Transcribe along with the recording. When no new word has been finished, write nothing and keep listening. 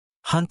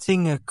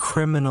Hunting a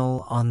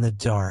Criminal on the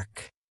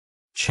Dark.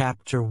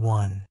 Chapter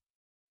 1.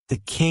 The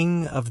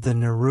King of the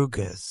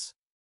Nerugas.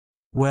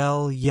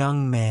 Well,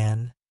 young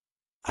man,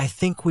 I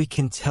think we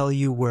can tell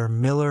you where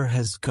Miller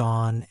has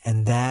gone,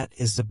 and that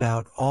is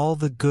about all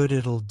the good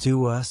it'll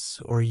do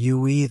us or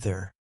you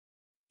either.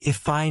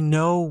 If I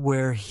know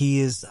where he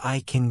is,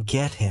 I can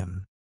get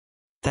him.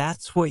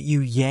 That's what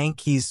you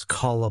Yankees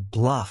call a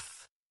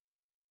bluff,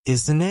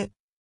 isn't it?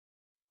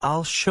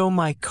 I'll show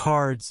my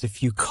cards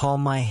if you call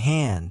my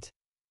hand,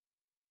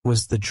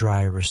 was the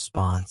dry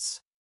response.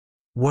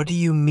 What do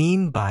you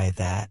mean by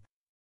that?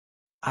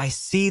 I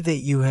see that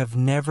you have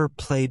never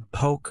played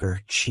poker,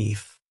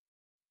 Chief.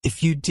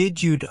 If you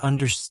did, you'd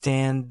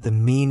understand the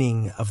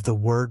meaning of the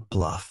word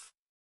bluff.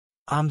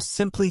 I'm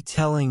simply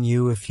telling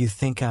you, if you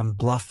think I'm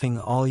bluffing,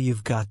 all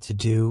you've got to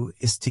do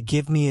is to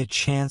give me a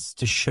chance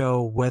to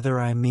show whether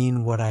I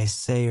mean what I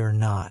say or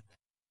not.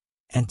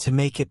 And to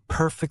make it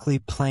perfectly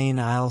plain,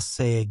 I'll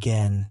say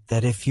again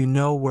that if you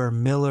know where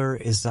Miller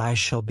is, I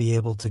shall be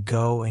able to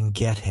go and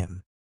get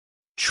him.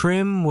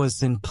 Trim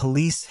was in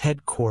police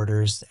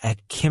headquarters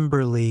at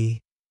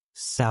Kimberley,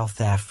 South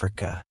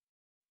Africa.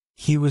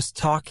 He was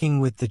talking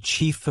with the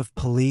chief of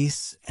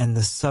police, and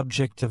the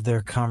subject of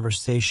their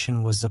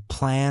conversation was a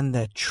plan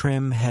that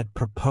Trim had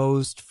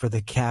proposed for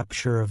the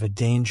capture of a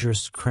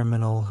dangerous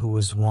criminal who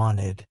was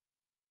wanted,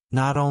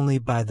 not only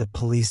by the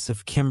police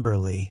of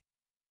Kimberley,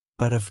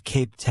 but of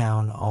Cape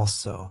Town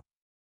also.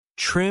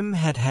 Trim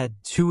had had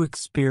two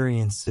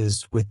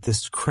experiences with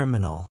this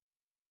criminal,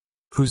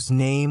 whose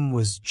name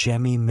was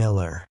Jemmy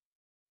Miller.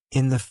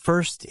 In the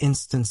first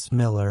instance,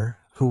 Miller,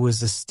 who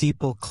was a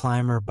steeple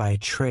climber by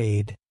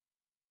trade,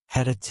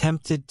 had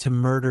attempted to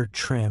murder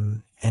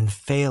Trim and,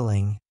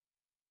 failing,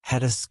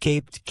 had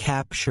escaped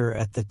capture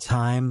at the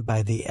time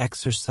by the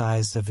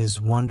exercise of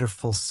his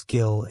wonderful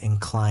skill in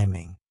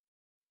climbing.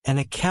 An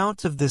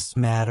account of this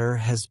matter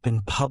has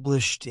been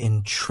published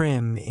in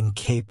Trim in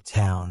Cape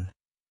Town.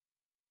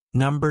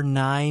 Number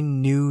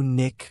 9 New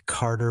Nick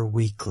Carter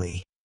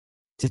Weekly.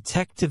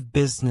 Detective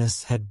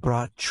business had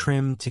brought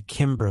Trim to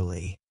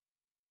Kimberley,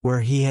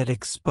 where he had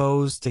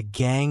exposed a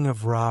gang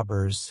of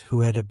robbers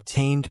who had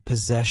obtained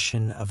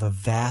possession of a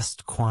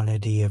vast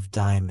quantity of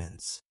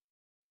diamonds.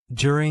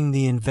 During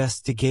the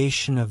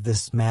investigation of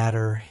this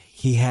matter,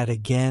 he had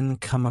again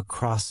come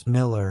across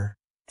Miller,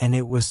 and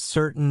it was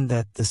certain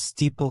that the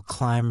steeple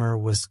climber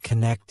was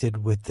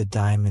connected with the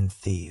diamond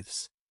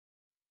thieves.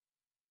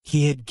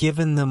 He had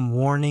given them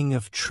warning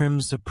of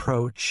Trim's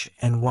approach,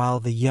 and while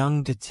the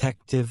young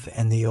detective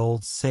and the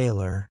old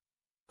sailor,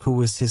 who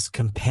was his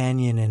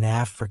companion in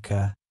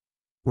Africa,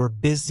 were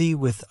busy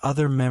with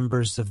other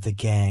members of the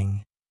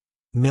gang,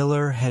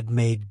 Miller had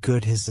made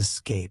good his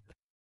escape.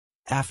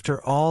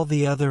 After all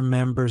the other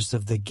members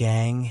of the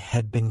gang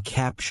had been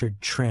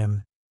captured,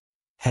 Trim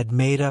had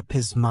made up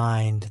his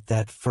mind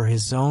that for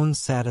his own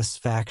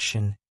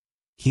satisfaction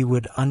he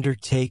would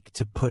undertake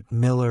to put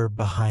Miller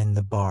behind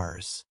the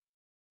bars.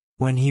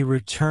 When he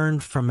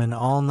returned from an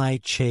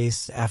all-night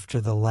chase after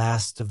the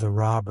last of the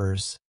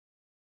robbers,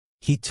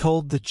 he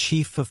told the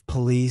chief of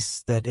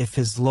police that if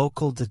his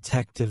local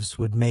detectives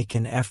would make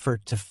an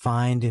effort to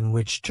find in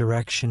which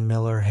direction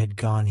Miller had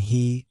gone,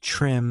 he,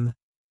 Trim,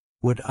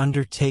 would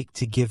undertake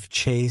to give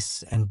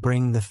chase and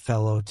bring the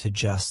fellow to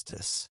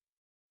justice.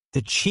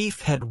 The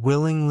chief had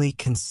willingly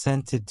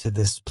consented to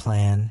this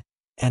plan,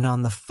 and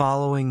on the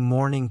following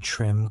morning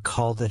Trim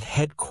called at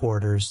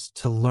headquarters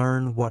to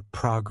learn what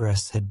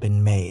progress had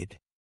been made.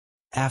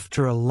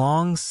 After a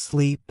long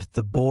sleep,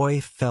 the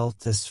boy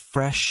felt as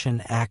fresh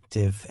and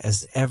active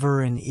as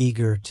ever and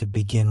eager to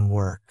begin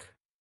work.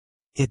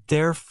 It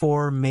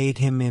therefore made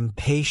him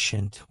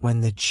impatient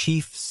when the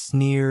chief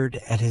sneered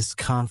at his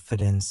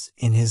confidence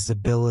in his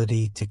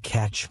ability to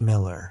catch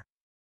Miller.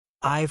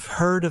 "I've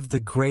heard of the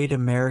great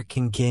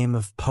American game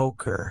of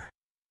poker,"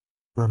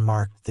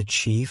 remarked the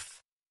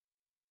chief,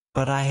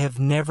 "but I have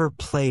never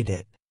played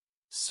it,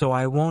 so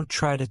I won't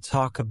try to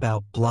talk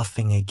about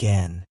bluffing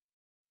again.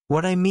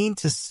 What I mean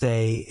to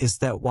say is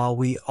that while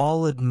we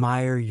all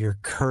admire your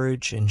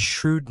courage and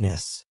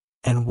shrewdness,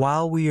 and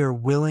while we are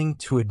willing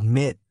to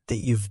admit that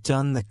you've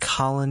done the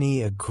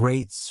colony a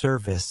great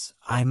service,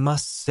 I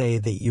must say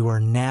that you are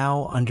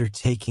now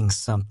undertaking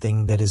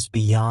something that is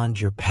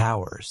beyond your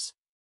powers.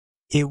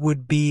 It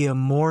would be a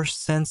more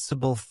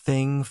sensible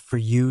thing for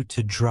you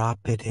to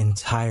drop it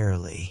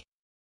entirely.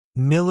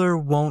 Miller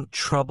won't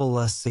trouble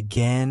us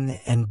again,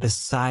 and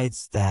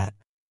besides that—"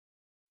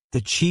 The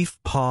chief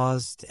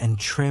paused, and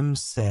Trim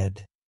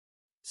said,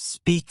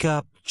 "Speak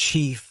up,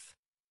 Chief.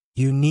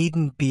 You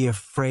needn't be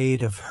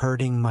afraid of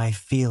hurting my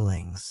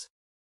feelings."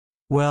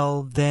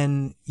 "Well,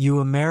 then,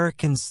 you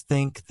Americans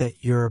think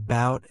that you're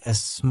about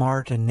as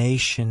smart a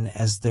nation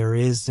as there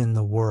is in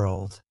the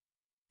world,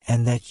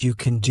 and that you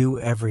can do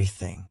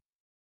everything.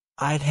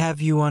 I'd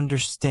have you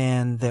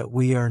understand that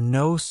we are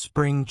no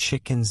spring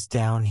chickens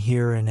down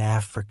here in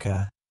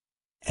Africa,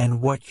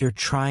 and what you're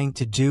trying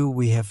to do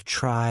we have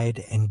tried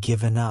and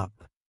given up.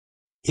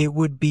 It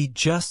would be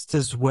just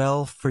as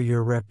well for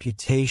your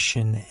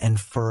reputation and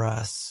for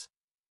us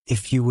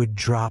if you would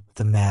drop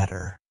the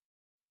matter.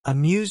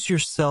 Amuse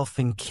yourself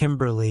in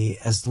Kimberly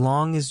as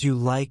long as you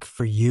like,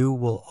 for you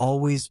will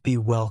always be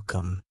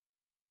welcome.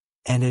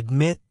 And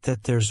admit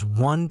that there's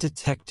one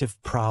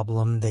detective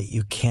problem that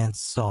you can't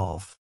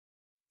solve.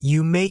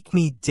 You make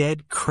me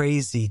dead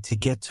crazy to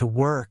get to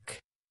work,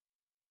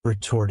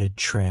 retorted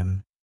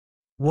Trim.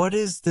 What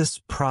is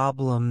this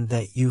problem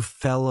that you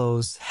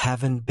fellows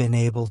haven't been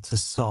able to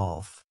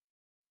solve?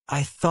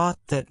 I thought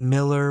that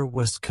Miller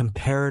was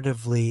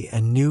comparatively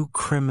a new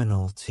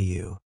criminal to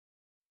you.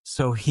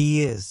 So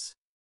he is.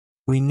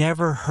 We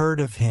never heard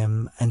of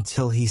him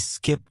until he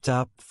skipped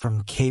up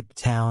from Cape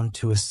Town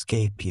to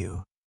escape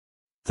you.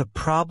 The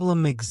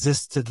problem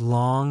existed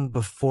long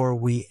before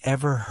we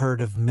ever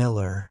heard of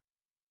Miller,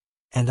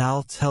 and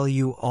I'll tell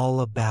you all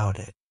about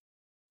it.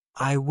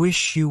 I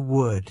wish you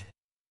would,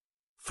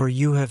 for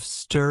you have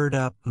stirred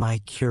up my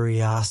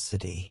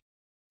curiosity.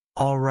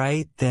 All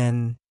right,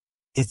 then,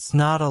 it's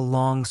not a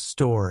long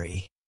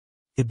story.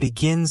 It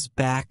begins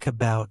back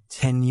about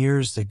 10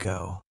 years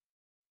ago.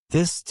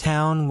 This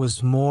town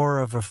was more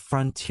of a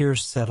frontier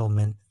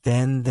settlement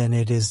then than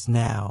it is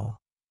now,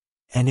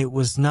 and it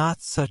was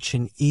not such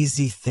an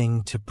easy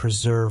thing to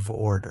preserve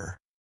order.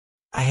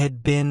 I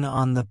had been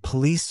on the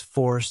police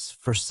force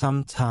for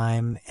some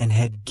time and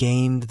had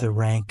gained the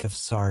rank of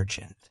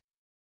sergeant.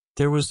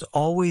 There was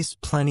always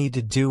plenty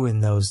to do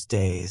in those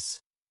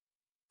days,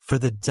 for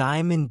the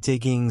diamond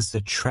diggings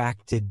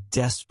attracted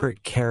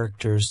desperate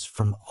characters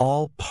from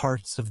all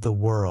parts of the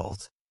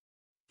world,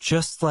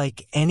 just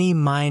like any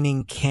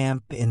mining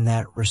camp in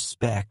that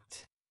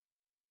respect,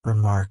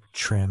 remarked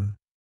Trim.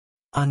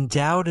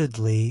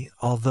 Undoubtedly,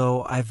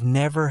 although I've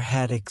never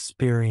had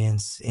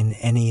experience in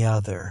any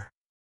other.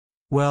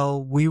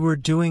 Well, we were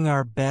doing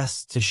our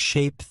best to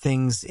shape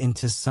things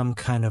into some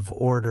kind of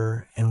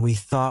order, and we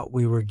thought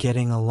we were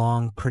getting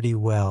along pretty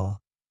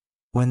well,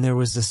 when there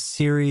was a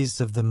series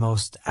of the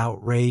most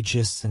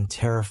outrageous and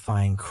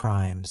terrifying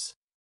crimes.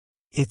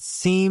 It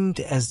seemed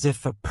as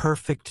if a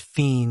perfect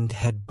fiend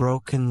had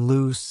broken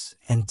loose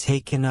and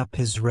taken up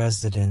his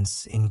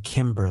residence in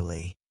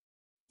Kimberly.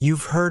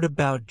 You've heard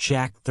about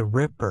Jack the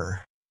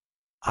Ripper,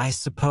 I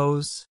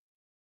suppose?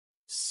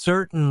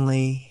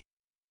 Certainly,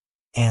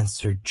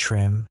 answered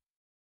Trim.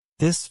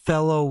 This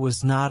fellow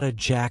was not a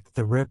Jack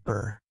the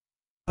Ripper,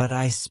 but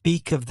I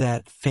speak of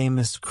that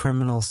famous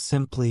criminal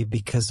simply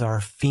because our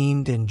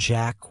fiend and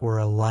Jack were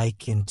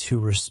alike in two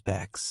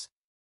respects.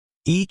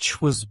 Each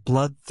was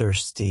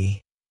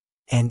bloodthirsty,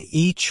 and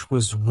each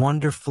was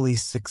wonderfully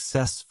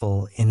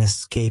successful in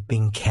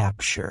escaping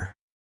capture.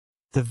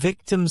 The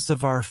victims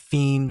of our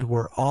fiend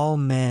were all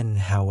men,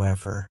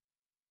 however,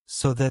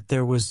 so that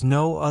there was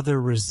no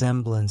other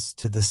resemblance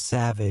to the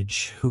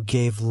savage who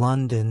gave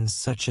London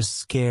such a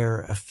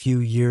scare a few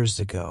years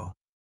ago.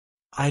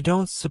 I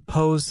don't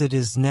suppose it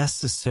is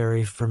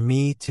necessary for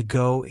me to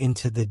go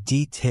into the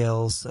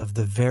details of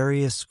the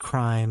various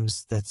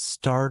crimes that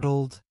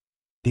startled,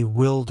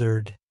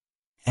 bewildered,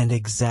 and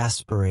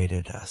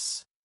exasperated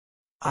us.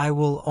 I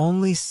will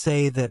only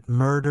say that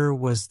murder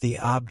was the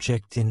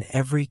object in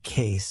every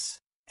case,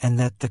 and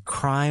that the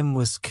crime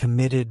was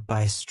committed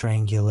by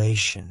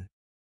strangulation.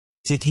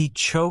 Did he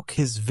choke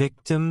his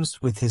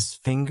victims with his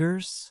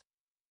fingers?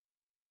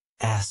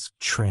 Asked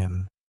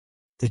Trim.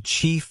 The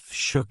chief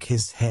shook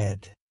his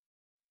head.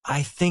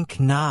 I think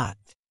not,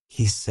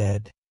 he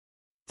said.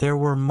 There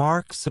were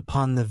marks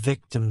upon the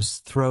victim's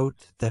throat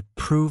that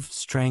proved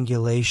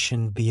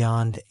strangulation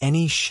beyond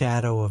any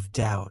shadow of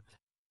doubt,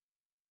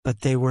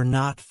 but they were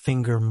not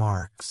finger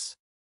marks.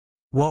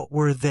 What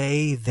were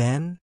they,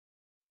 then?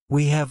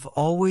 We have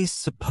always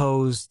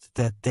supposed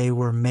that they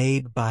were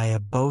made by a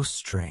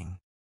bowstring.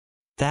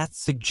 That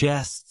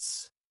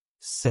suggests,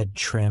 said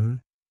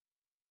Trim,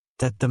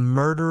 that the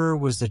murderer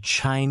was a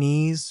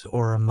Chinese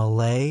or a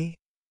Malay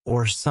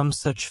or some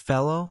such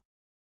fellow?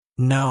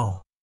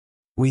 No,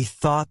 we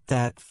thought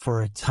that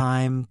for a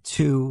time,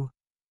 too,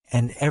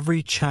 and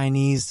every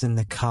Chinese in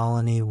the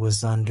colony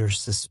was under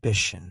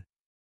suspicion.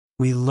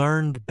 We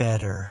learned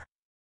better.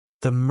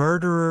 The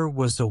murderer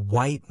was a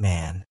white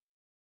man.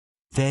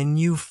 Then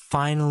you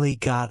finally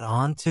got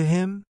onto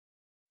him?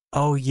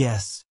 Oh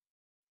yes,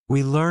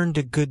 we learned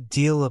a good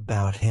deal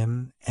about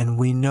him, and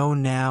we know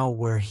now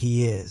where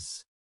he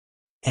is.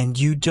 And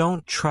you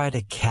don't try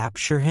to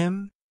capture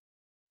him?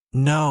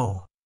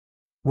 No.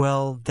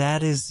 Well,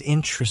 that is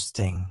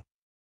interesting.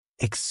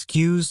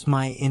 Excuse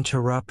my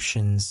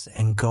interruptions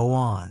and go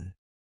on.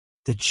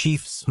 The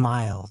chief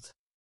smiled.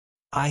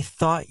 I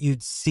thought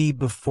you'd see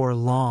before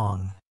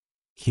long,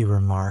 he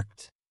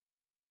remarked,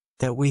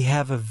 that we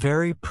have a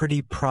very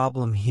pretty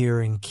problem here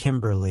in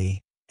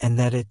Kimberly, and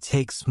that it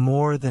takes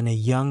more than a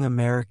young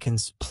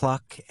American's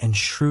pluck and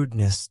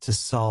shrewdness to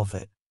solve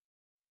it.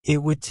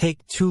 It would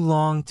take too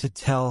long to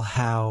tell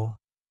how,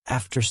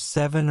 after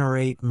 7 or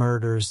 8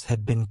 murders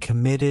had been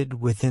committed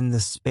within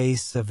the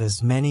space of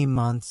as many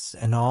months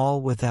and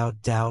all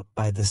without doubt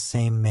by the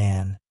same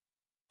man,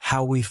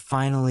 how we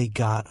finally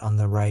got on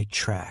the right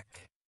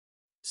track.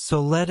 So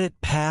let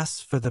it pass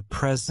for the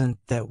present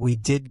that we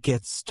did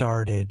get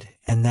started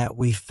and that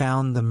we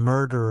found the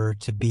murderer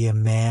to be a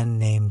man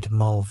named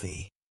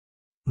Mulvey.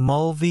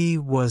 Mulvey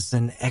was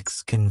an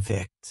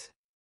ex-convict.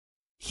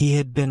 He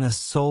had been a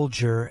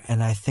soldier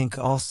and I think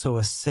also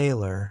a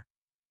sailor,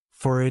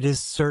 for it is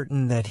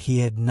certain that he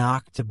had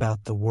knocked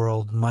about the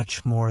world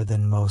much more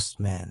than most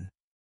men.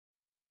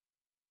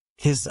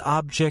 His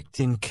object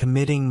in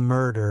committing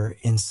murder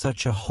in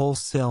such a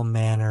wholesale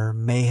manner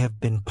may have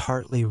been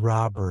partly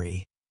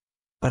robbery,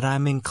 but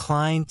I'm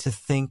inclined to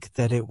think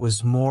that it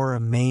was more a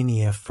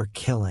mania for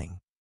killing.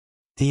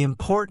 The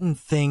important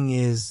thing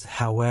is,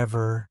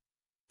 however,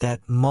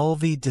 that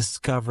Mulvey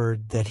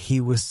discovered that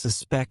he was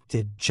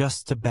suspected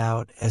just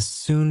about as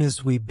soon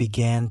as we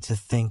began to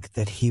think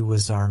that he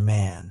was our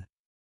man.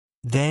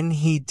 Then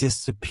he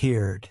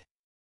disappeared.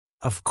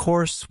 Of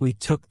course, we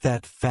took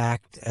that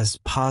fact as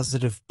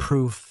positive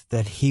proof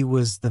that he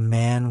was the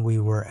man we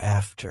were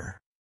after.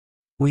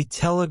 We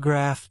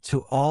telegraphed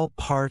to all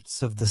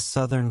parts of the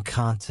southern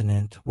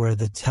continent where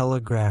the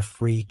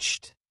telegraph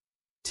reached,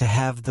 to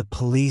have the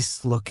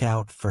police look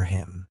out for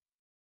him.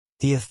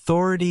 The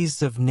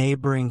authorities of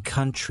neighboring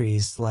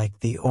countries like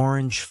the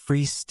Orange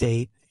Free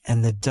State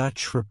and the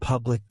Dutch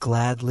Republic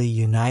gladly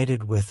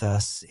united with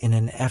us in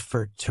an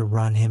effort to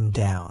run him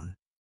down.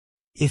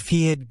 If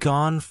he had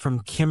gone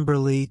from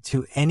Kimberley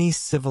to any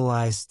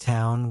civilized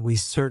town, we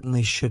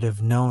certainly should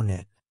have known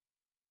it,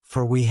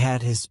 for we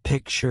had his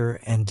picture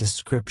and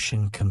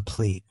description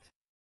complete.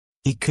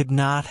 He could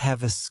not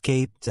have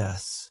escaped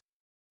us.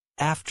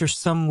 After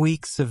some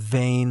weeks of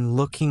vain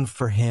looking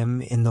for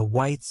him in the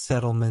white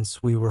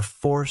settlements, we were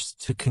forced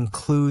to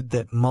conclude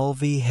that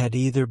Mulvey had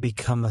either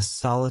become a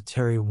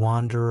solitary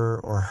wanderer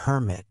or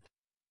hermit,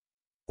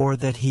 or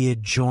that he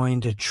had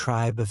joined a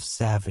tribe of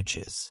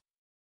savages.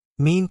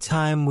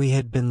 Meantime, we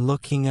had been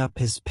looking up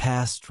his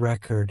past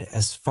record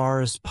as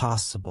far as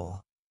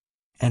possible,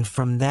 and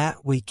from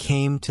that we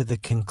came to the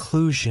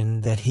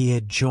conclusion that he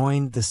had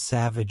joined the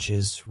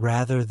savages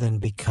rather than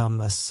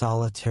become a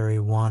solitary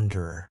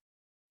wanderer.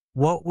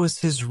 What was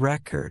his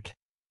record?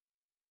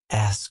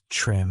 Asked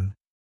Trim.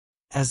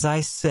 As I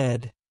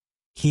said,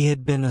 he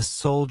had been a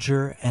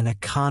soldier and a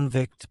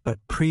convict,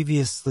 but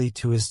previously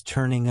to his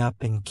turning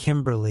up in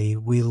Kimberley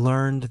we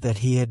learned that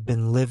he had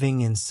been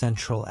living in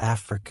Central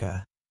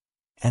Africa,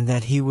 and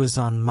that he was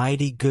on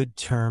mighty good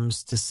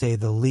terms, to say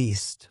the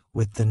least,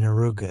 with the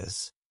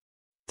Narugas.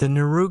 The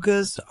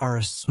Narugas are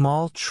a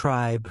small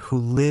tribe who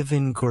live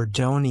in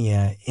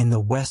Gordonia in the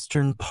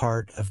western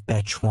part of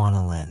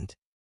Bechuanaland.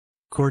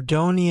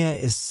 Gordonia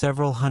is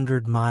several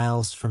hundred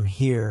miles from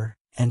here,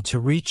 and to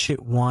reach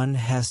it one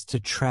has to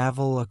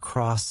travel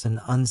across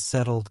an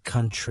unsettled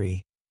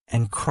country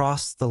and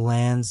cross the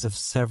lands of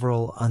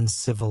several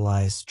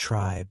uncivilized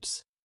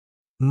tribes.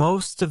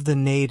 Most of the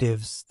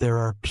natives there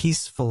are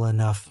peaceful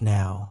enough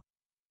now,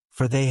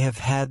 for they have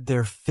had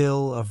their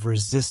fill of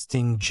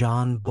resisting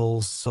John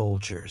Bull's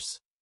soldiers.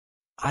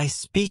 I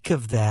speak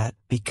of that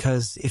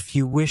because if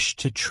you wish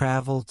to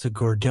travel to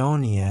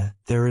Gordonia,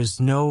 there is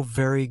no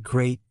very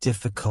great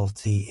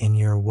difficulty in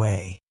your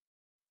way.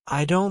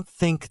 I don't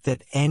think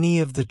that any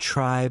of the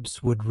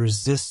tribes would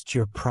resist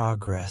your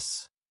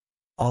progress,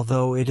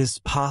 although it is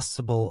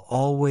possible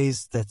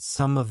always that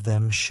some of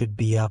them should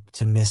be up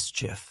to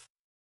mischief.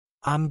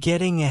 I'm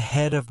getting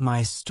ahead of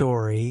my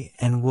story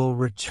and will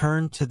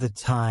return to the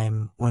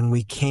time when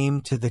we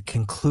came to the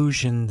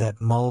conclusion that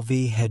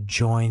Mulvey had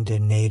joined a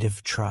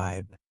native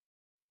tribe.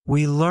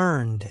 We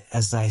learned,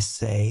 as I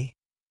say,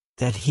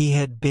 that he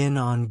had been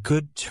on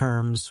good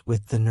terms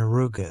with the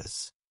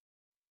Narugas.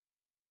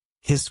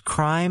 His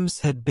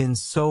crimes had been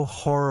so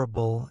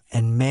horrible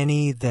and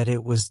many that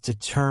it was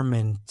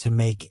determined to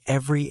make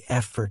every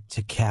effort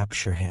to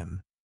capture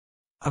him.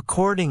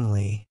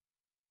 Accordingly,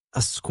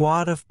 a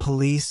squad of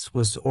police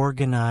was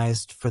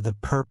organized for the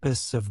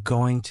purpose of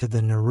going to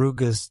the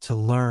Narugas to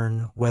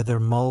learn whether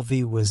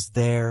Mulvey was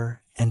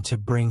there and to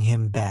bring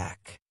him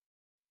back.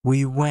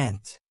 We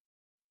went.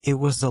 It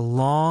was a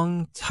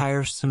long,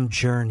 tiresome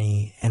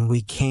journey, and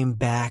we came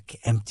back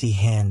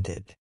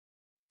empty-handed.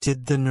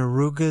 Did the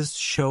Narugas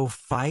show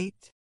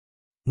fight?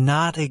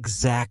 Not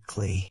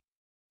exactly.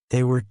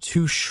 They were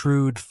too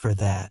shrewd for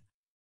that.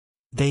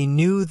 They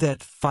knew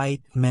that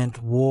fight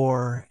meant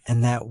war,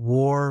 and that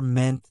war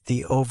meant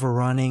the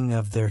overrunning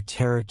of their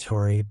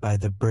territory by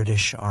the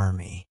British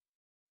Army.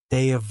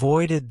 They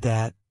avoided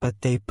that,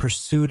 but they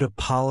pursued a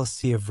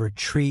policy of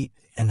retreat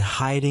and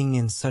hiding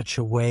in such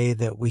a way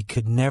that we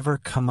could never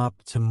come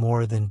up to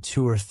more than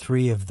 2 or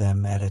 3 of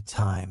them at a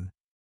time.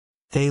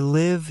 They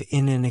live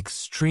in an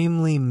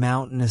extremely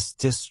mountainous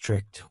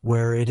district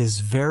where it is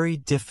very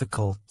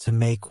difficult to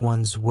make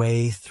one's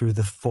way through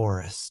the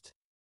forest.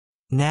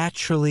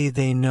 Naturally,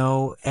 they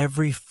know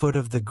every foot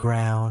of the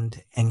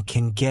ground and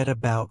can get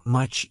about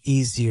much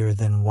easier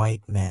than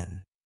white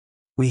men.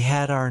 We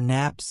had our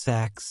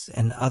knapsacks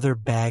and other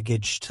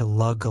baggage to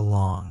lug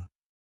along.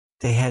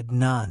 They had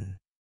none.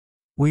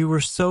 We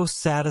were so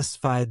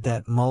satisfied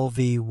that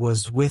Mulvey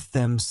was with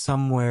them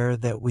somewhere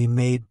that we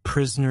made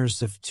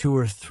prisoners of 2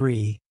 or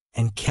 3,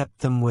 and kept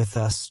them with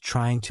us,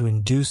 trying to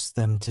induce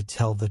them to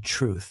tell the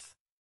truth.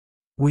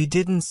 We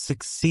didn't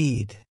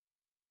succeed,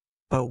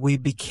 but we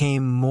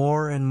became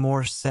more and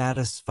more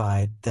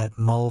satisfied that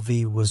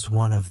Mulvey was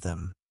one of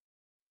them.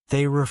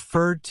 They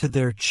referred to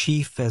their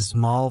chief as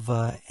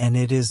Malva, and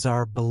it is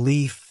our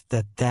belief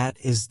that that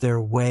is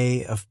their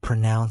way of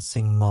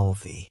pronouncing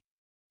Mulvey.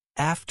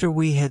 After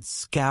we had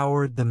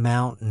scoured the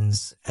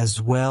mountains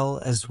as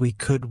well as we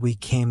could, we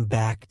came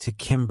back to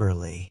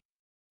Kimberley.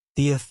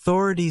 The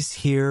authorities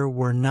here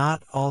were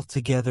not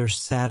altogether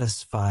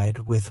satisfied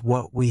with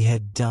what we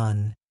had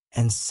done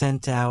and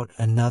sent out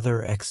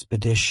another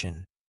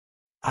expedition.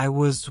 I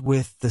was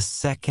with the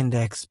second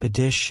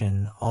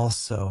expedition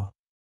also.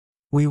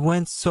 We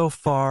went so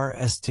far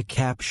as to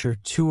capture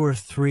 2 or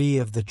 3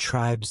 of the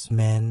tribe's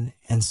men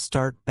and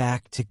start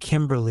back to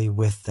Kimberley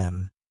with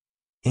them,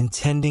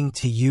 intending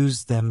to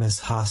use them as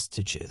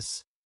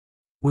hostages.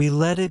 We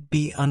let it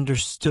be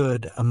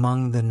understood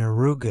among the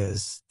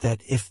Narugas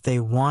that if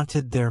they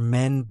wanted their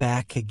men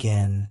back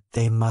again,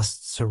 they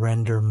must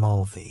surrender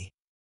Mulvey.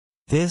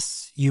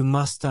 This, you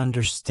must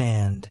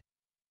understand,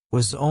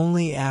 was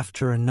only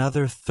after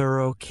another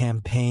thorough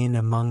campaign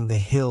among the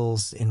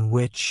hills in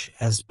which,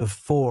 as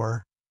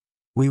before,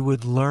 we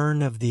would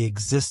learn of the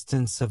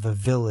existence of a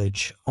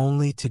village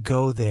only to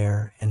go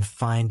there and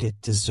find it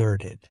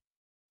deserted.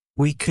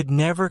 We could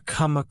never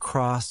come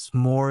across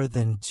more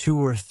than 2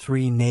 or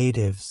 3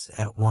 natives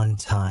at one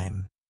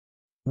time.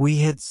 We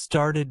had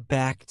started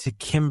back to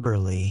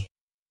Kimberley,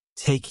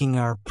 taking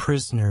our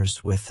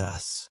prisoners with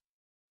us.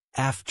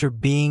 After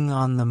being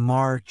on the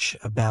march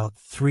about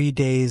 3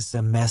 days,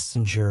 a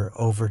messenger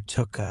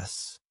overtook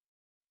us.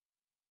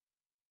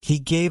 He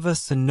gave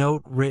us a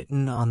note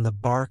written on the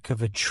bark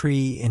of a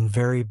tree in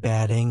very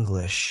bad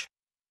English,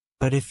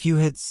 but if you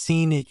had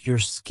seen it, your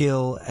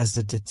skill as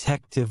a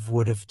detective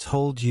would have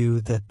told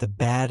you that the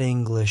bad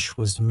English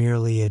was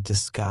merely a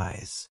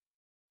disguise.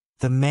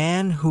 The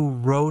man who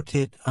wrote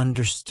it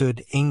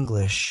understood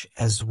English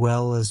as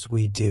well as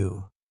we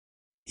do.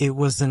 It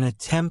was an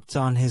attempt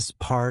on his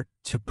part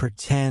to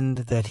pretend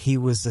that he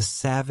was a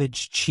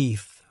savage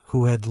chief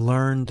who had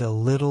learned a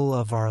little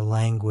of our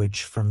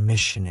language from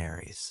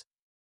missionaries.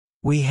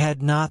 We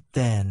had not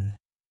then,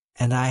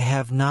 and I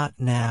have not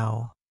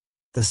now,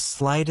 the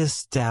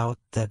slightest doubt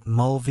that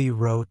Mulvey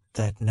wrote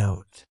that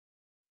note.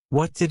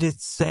 What did it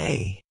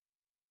say?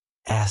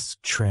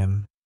 Asked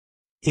Trim.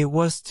 It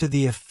was to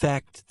the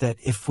effect that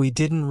if we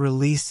didn't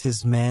release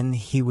his men,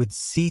 he would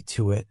see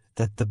to it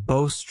that the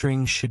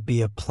bowstring should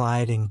be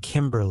applied in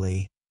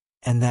Kimberley,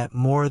 and that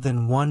more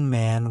than one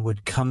man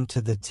would come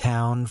to the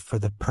town for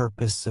the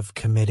purpose of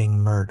committing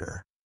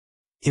murder.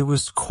 It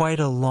was quite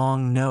a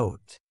long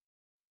note.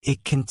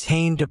 It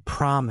contained a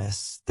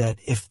promise that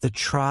if the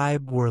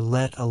tribe were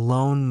let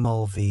alone,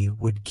 Mulvey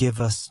would give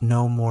us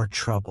no more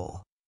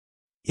trouble.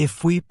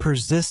 If we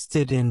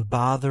persisted in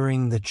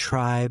bothering the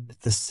tribe,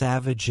 the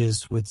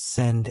savages would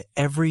send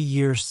every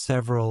year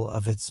several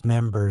of its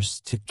members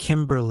to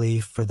Kimberley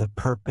for the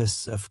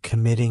purpose of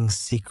committing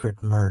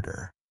secret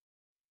murder.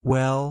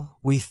 Well,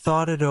 we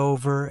thought it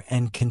over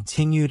and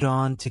continued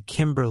on to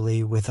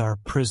Kimberley with our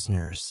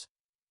prisoners,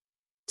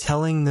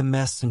 telling the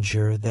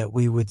messenger that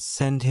we would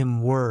send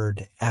him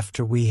word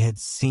after we had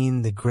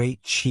seen the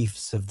great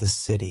chiefs of the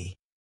city.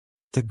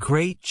 The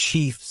great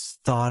chiefs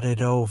thought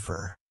it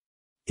over.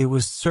 It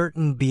was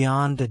certain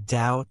beyond a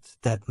doubt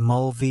that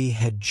Mulvey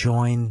had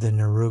joined the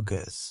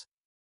Narugas.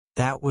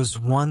 That was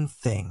one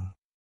thing.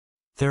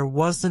 There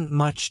wasn't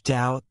much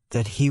doubt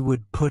that he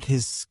would put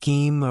his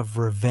scheme of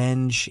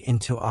revenge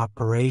into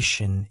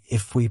operation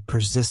if we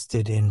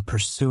persisted in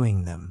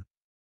pursuing them.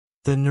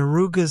 The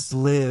Narugas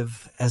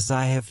live, as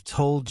I have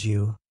told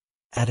you,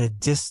 at a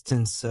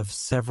distance of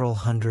several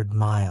hundred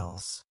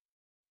miles.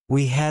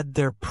 We had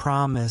their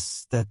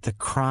promise that the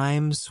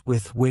crimes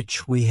with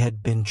which we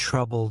had been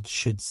troubled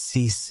should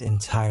cease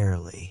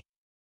entirely.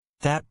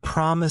 That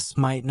promise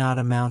might not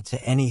amount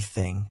to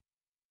anything,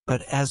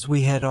 but as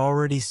we had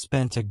already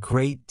spent a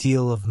great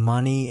deal of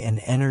money and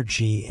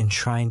energy in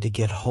trying to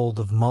get hold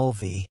of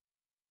Mulvey,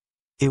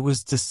 it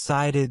was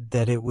decided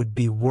that it would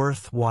be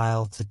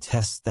worthwhile to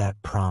test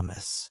that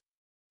promise.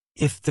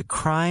 If the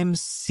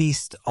crimes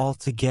ceased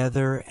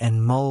altogether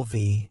and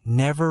Mulvey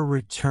never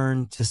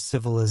returned to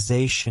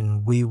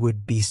civilization, we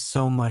would be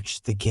so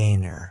much the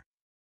gainer.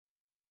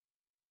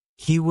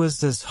 He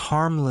was as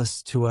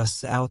harmless to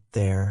us out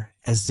there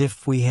as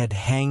if we had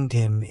hanged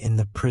him in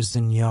the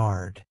prison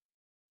yard.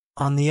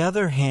 On the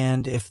other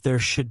hand, if there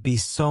should be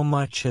so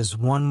much as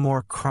one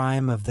more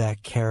crime of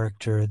that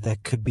character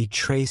that could be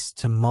traced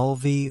to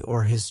Mulvey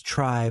or his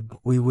tribe,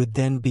 we would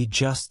then be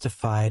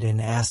justified in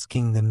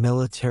asking the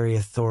military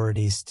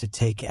authorities to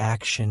take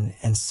action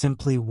and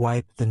simply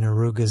wipe the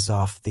Narugas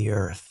off the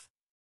earth.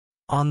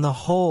 On the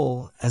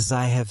whole, as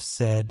I have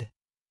said,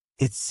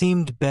 it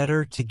seemed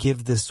better to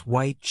give this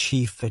white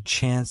chief a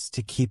chance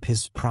to keep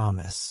his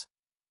promise.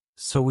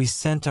 So we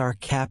sent our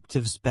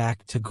captives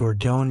back to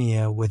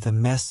Gordonia with a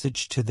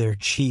message to their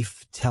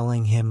chief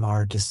telling him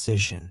our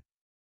decision.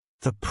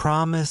 The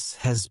promise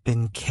has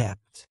been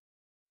kept.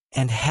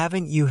 And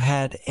haven't you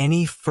had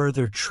any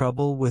further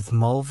trouble with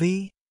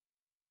Mulvey?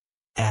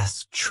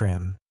 Asked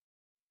Trim.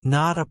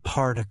 Not a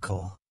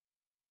particle.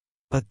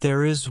 But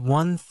there is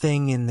one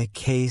thing in the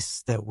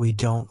case that we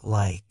don't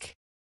like.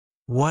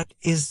 What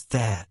is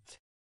that?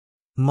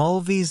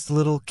 Mulvey's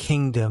little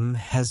kingdom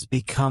has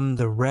become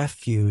the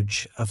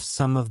refuge of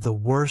some of the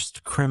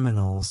worst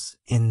criminals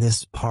in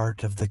this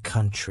part of the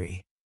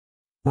country.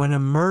 When a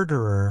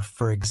murderer,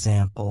 for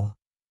example,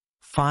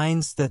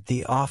 finds that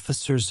the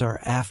officers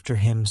are after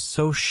him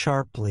so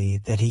sharply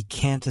that he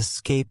can't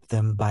escape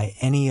them by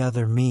any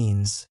other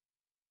means,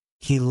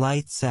 he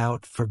lights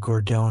out for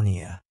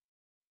Gordonia.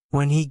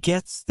 When he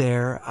gets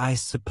there, I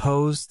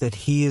suppose that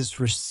he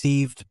is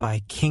received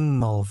by King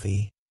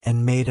Mulvey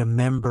and made a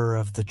member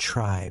of the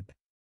tribe.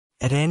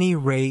 At any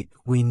rate,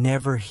 we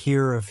never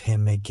hear of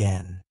him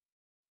again.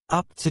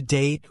 Up to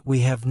date,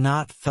 we have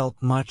not felt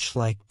much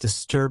like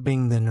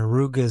disturbing the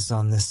Nerugas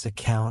on this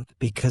account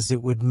because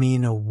it would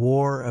mean a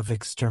war of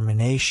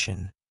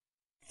extermination,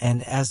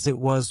 and as it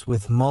was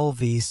with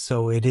Mulvey,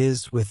 so it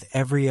is with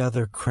every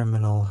other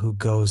criminal who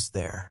goes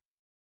there.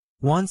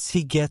 Once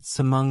he gets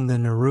among the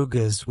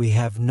Nerugas, we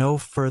have no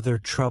further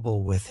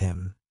trouble with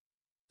him.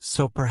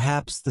 So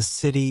perhaps the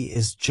city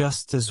is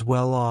just as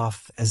well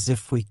off as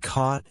if we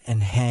caught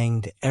and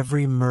hanged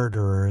every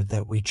murderer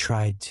that we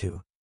tried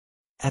to.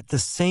 At the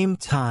same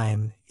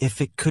time, if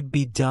it could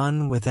be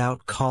done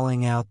without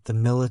calling out the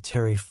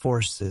military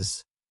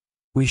forces,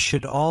 we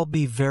should all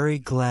be very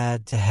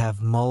glad to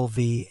have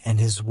Mulvey and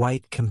his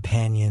white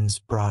companions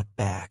brought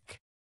back.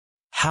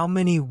 How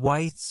many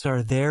whites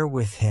are there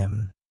with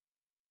him?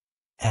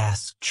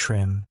 Asked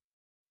Trim.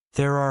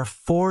 There are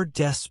 4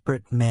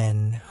 desperate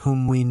men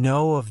whom we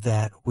know of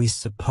that we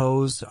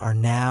suppose are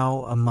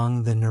now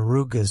among the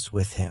Nerugas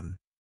with him.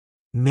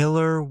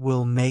 Miller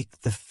will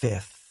make the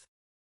 5th.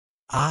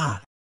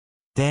 Ah,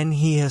 then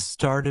he has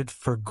started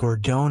for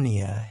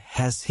Gordonia,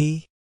 has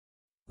he?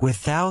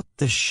 Without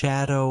the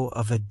shadow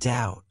of a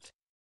doubt.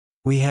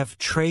 We have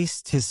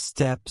traced his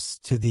steps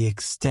to the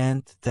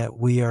extent that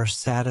we are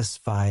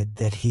satisfied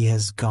that he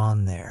has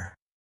gone there.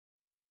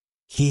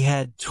 He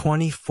had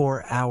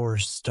 24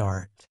 hours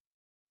start.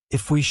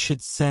 If we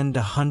should send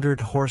 100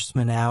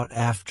 horsemen out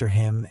after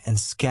him and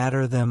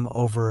scatter them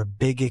over a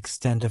big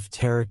extent of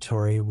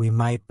territory, we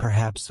might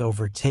perhaps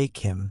overtake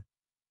him,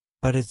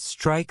 but it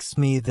strikes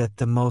me that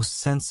the most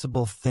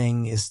sensible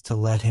thing is to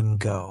let him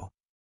go.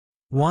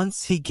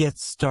 Once he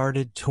gets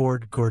started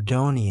toward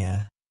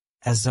Gordonia,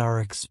 as our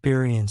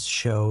experience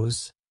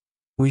shows,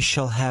 we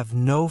shall have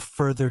no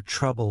further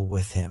trouble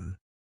with him.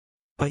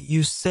 But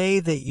you say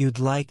that you'd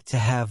like to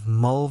have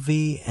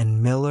Mulvey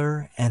and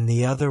Miller and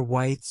the other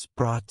whites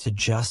brought to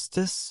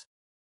justice?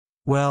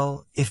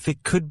 Well, if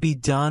it could be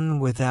done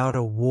without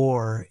a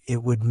war,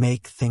 it would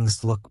make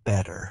things look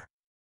better.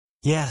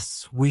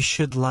 Yes, we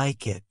should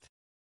like it.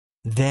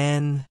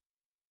 Then,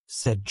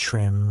 said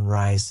Trim,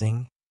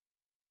 rising,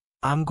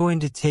 I'm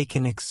going to take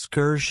an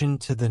excursion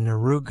to the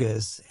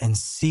Nerugas and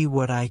see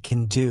what I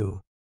can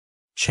do.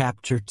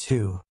 Chapter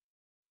 2.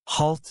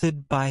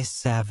 Halted by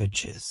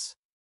Savages.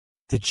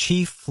 The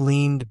chief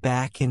leaned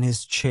back in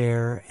his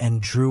chair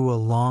and drew a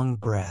long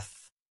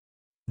breath.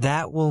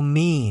 That will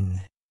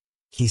mean,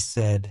 he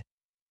said,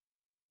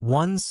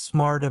 1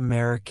 smart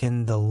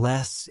American the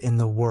less in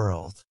the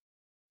world.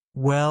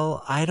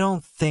 Well, I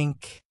don't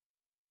think,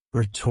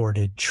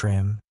 retorted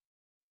Trim.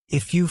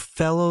 If you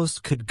fellows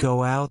could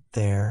go out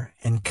there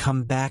and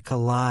come back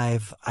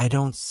alive, I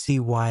don't see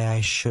why I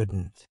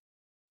shouldn't.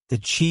 The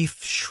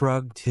chief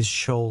shrugged his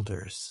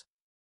shoulders.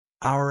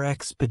 Our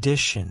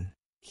expedition,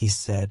 he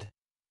said,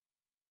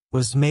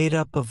 was made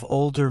up of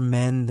older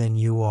men than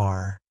you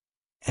are,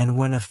 and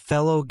when a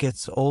fellow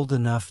gets old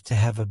enough to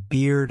have a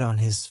beard on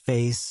his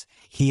face,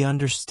 he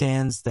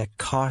understands that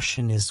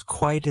caution is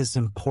quite as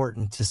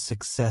important to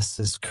success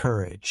as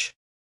courage.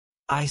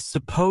 I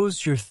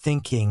suppose you're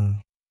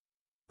thinking,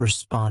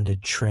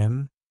 responded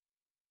Trim,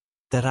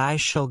 that I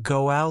shall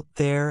go out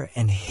there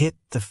and hit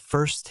the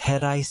first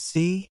head I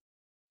see?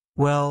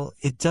 Well,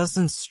 it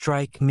doesn't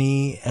strike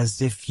me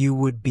as if you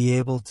would be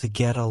able to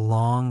get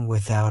along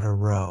without a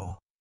row.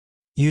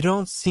 You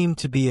don't seem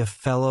to be a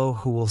fellow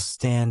who will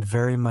stand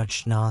very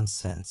much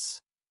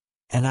nonsense,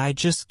 and I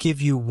just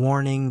give you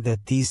warning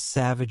that these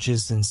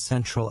savages in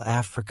Central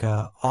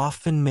Africa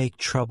often make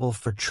trouble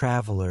for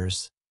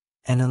travelers,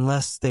 and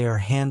unless they are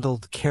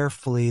handled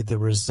carefully, the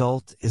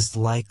result is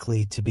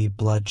likely to be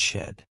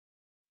bloodshed.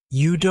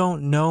 You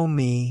don't know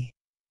me,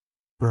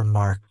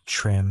 remarked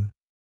Trim.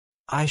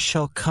 I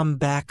shall come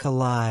back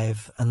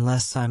alive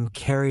unless I'm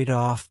carried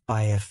off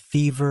by a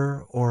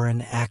fever or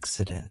an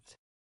accident.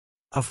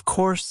 Of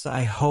course,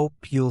 I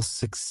hope you'll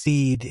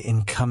succeed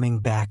in coming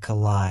back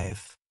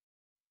alive.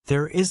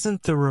 There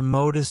isn't the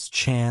remotest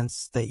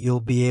chance that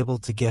you'll be able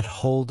to get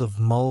hold of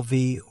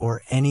Mulvey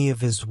or any of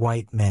his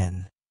white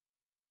men,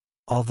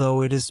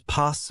 although it is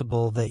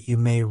possible that you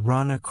may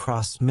run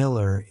across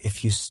Miller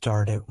if you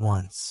start at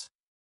once.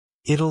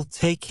 It'll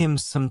take him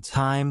some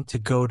time to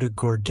go to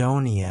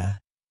Gordonia,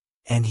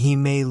 and he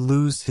may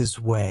lose his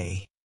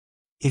way.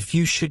 If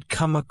you should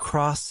come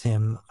across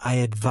him, I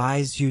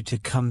advise you to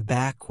come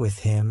back with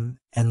him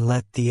and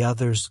let the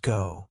others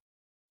go.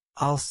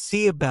 I'll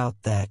see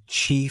about that,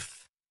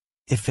 Chief,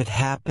 if it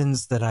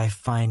happens that I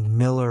find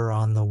Miller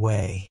on the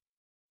way.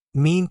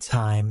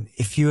 Meantime,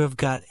 if you have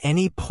got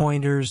any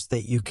pointers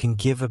that you can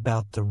give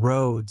about the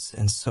roads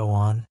and so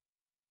on,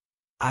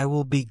 I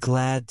will be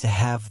glad to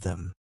have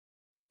them.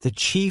 The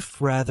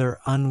chief rather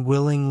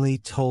unwillingly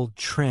told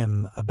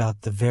Trim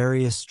about the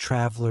various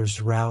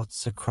travelers'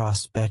 routes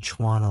across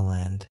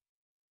Bechuanaland,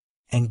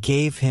 and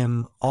gave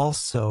him,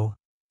 also,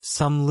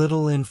 some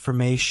little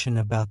information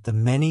about the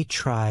many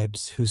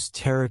tribes whose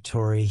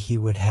territory he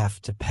would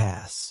have to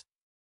pass.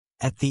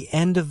 At the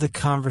end of the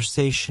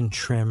conversation,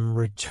 Trim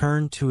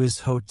returned to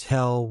his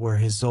hotel where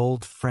his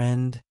old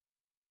friend,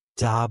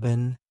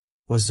 Dobbin,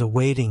 was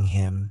awaiting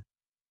him,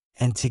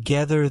 and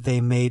together they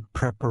made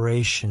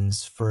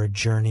preparations for a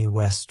journey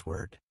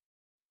westward.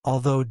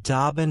 Although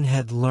Dobbin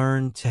had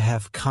learned to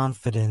have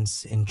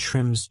confidence in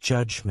Trim's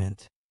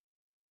judgment,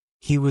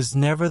 he was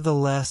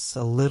nevertheless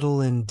a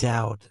little in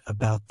doubt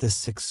about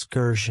this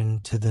excursion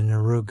to the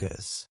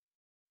Nerugas.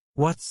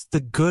 "What's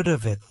the good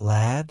of it,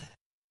 lad?"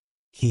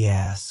 he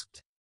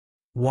asked.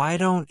 "Why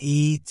don't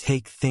ye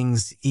take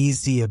things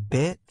easy a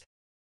bit?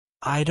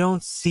 I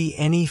don't see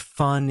any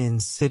fun in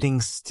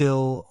sitting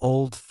still,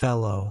 old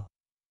fellow,"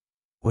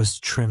 was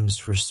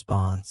Trim's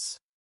response.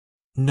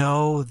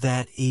 "No,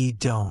 that ye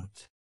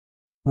don't.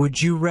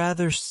 Would you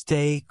rather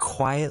stay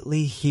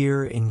quietly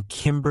here in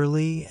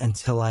Kimberley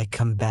until I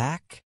come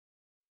back?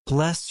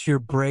 Bless your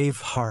brave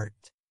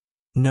heart.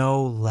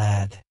 No,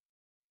 lad.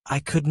 I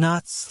could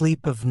not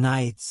sleep of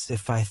nights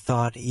if I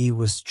thought ye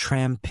was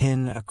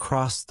trampin'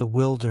 across the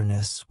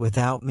wilderness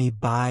without me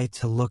by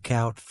to look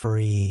out for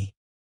ye.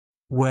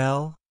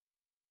 Well,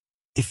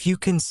 if you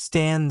can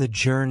stand the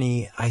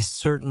journey, I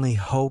certainly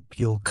hope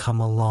you'll come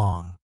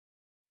along.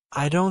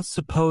 I don't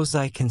suppose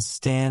I can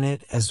stand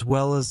it as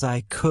well as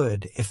I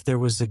could if there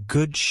was a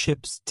good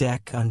ship's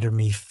deck under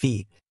me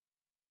feet,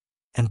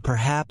 and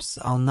perhaps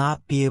I'll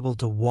not be able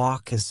to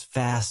walk as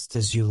fast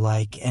as you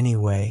like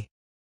anyway."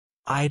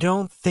 "I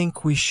don't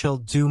think we shall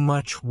do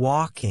much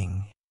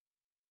walking,"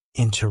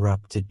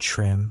 interrupted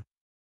Trim.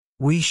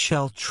 "We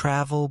shall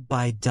travel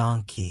by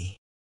donkey."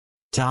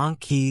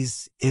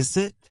 "Donkeys, is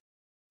it?"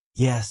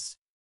 "Yes.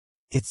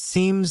 It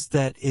seems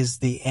that is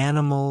the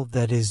animal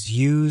that is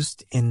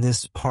used in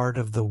this part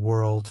of the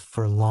world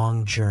for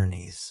long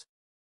journeys."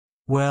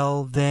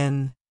 "Well,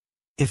 then,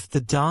 if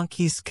the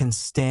donkeys can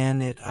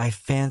stand it, I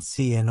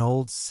fancy an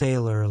old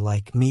sailor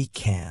like me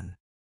can."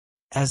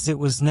 As it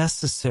was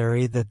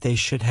necessary that they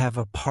should have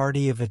a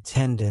party of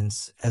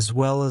attendants as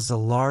well as a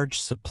large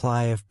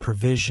supply of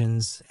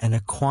provisions and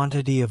a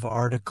quantity of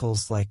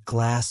articles like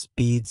glass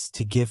beads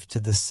to give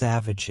to the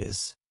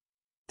savages,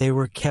 they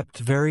were kept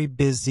very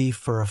busy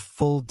for a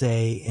full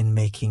day in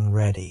making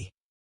ready.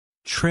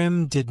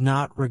 Trim did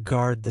not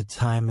regard the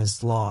time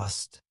as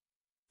lost,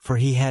 for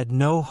he had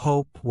no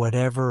hope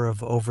whatever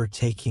of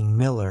overtaking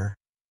Miller,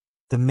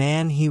 the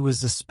man he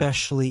was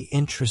especially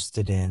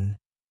interested in,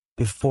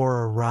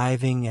 before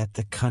arriving at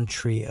the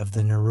country of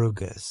the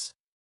Nerugas.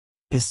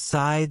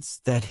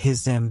 Besides that,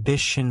 his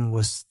ambition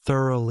was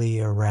thoroughly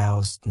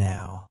aroused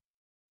now.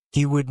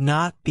 He would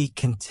not be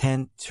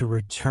content to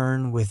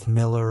return with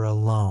Miller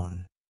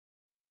alone.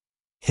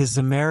 His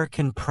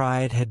American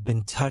pride had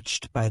been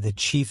touched by the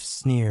chief's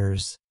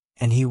sneers,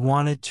 and he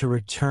wanted to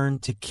return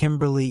to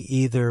Kimberley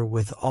either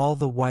with all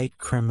the white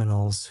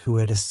criminals who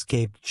had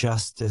escaped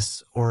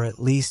justice or at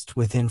least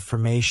with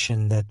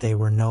information that they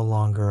were no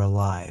longer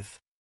alive.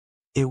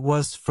 It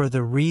was for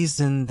the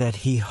reason that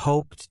he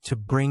hoped to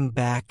bring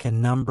back a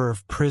number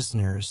of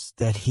prisoners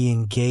that he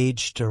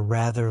engaged a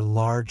rather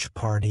large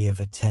party of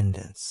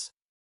attendants.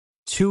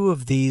 2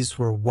 of these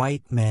were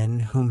white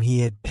men whom he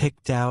had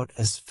picked out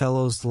as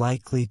fellows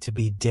likely to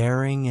be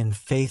daring and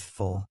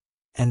faithful,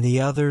 and the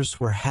others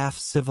were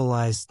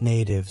half-civilized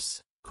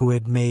natives who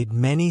had made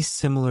many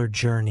similar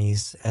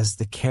journeys as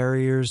the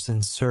carriers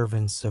and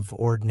servants of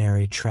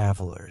ordinary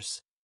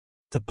travelers.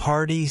 The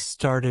party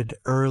started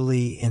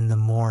early in the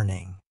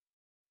morning.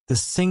 The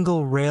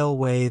single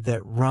railway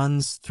that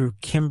runs through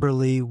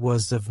Kimberley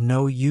was of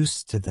no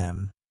use to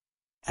them,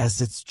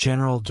 as its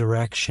general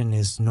direction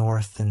is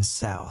north and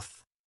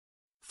south.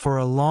 For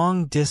a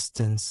long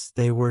distance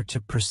they were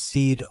to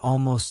proceed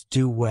almost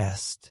due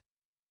west,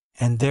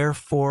 and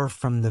therefore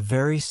from the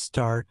very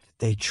start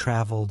they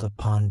traveled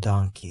upon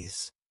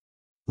donkeys.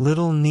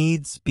 Little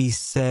needs be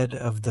said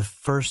of the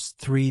first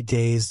 3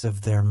 days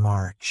of their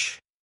march.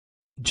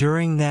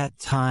 During that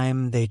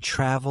time they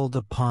traveled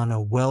upon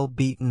a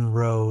well-beaten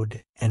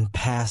road and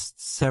passed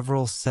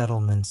several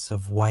settlements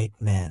of white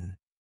men.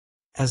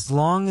 As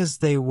long as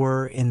they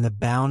were in the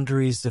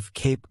boundaries of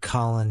Cape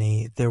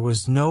Colony, there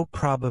was no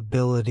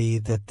probability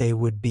that they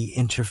would be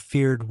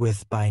interfered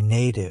with by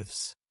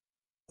natives,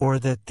 or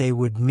that they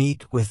would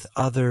meet with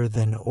other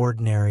than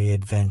ordinary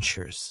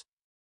adventures.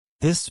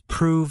 This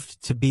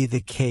proved to be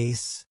the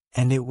case,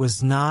 and it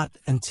was not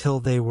until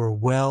they were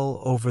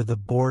well over the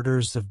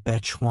borders of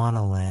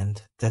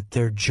Bechuanaland that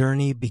their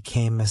journey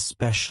became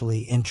especially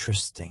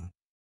interesting.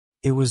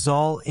 It was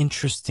all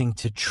interesting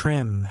to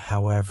Trim,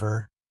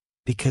 however,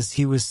 because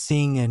he was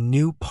seeing a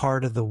new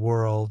part of the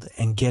world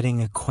and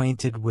getting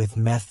acquainted with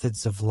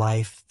methods of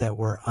life that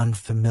were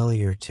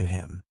unfamiliar to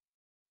him.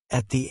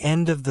 At the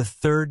end of the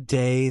third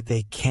day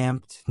they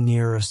camped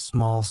near a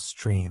small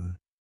stream.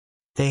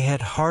 They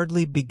had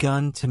hardly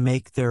begun to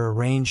make their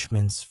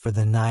arrangements for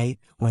the night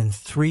when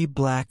 3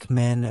 black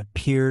men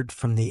appeared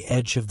from the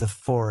edge of the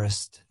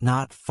forest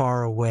not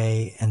far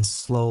away and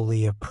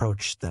slowly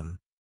approached them.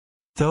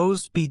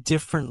 "Those be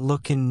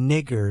different-looking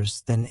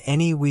niggers than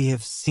any we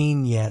have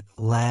seen yet,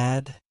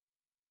 lad,"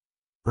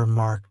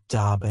 remarked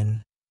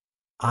Dobbin,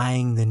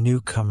 eyeing the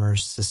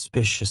newcomers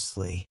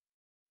suspiciously.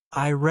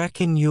 "I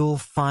reckon you'll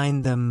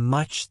find them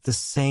much the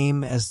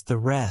same as the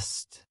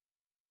rest,"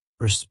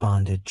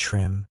 responded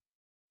Trim.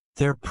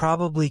 "They're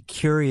probably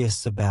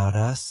curious about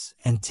us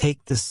and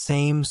take the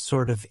same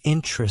sort of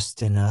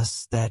interest in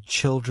us that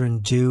children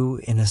do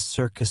in a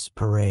circus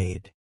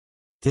parade."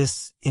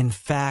 This, in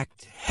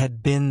fact,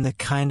 had been the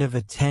kind of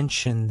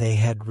attention they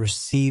had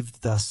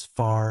received thus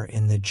far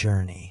in the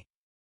journey.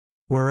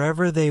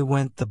 Wherever they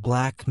went, the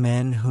black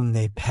men whom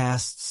they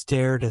passed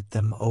stared at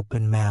them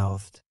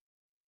open-mouthed,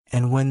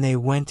 and when they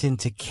went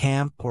into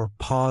camp or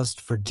paused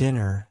for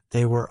dinner,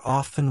 they were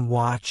often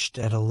watched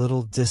at a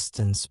little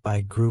distance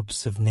by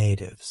groups of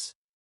natives.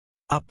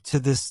 Up to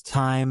this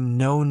time,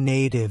 no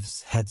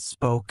natives had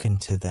spoken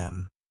to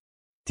them.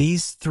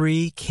 These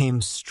 3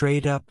 came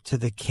straight up to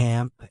the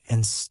camp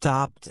and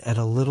stopped at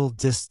a little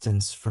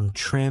distance from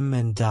Trim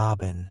and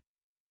Dobbin,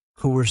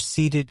 who were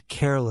seated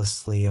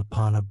carelessly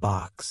upon a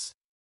box.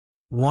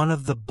 One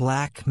of the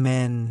black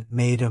men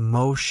made a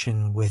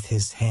motion with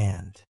his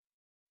hand.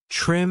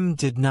 Trim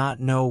did not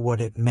know what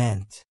it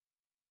meant,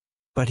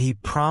 but he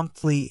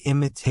promptly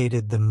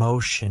imitated the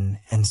motion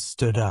and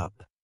stood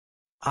up.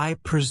 "I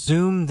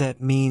presume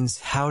that means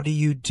how do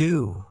you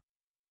do,"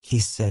 he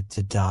said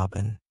to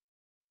Dobbin.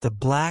 The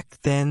black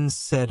then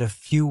said a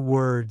few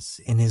words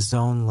in his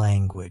own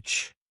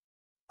language.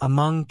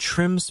 Among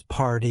Trim's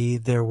party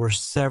there were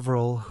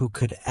several who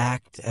could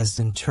act as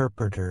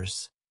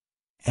interpreters,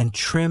 and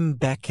Trim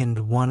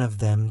beckoned one of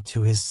them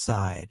to his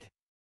side.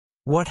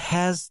 "What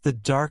has the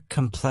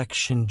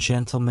dark-complexioned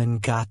gentleman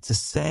got to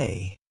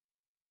say?"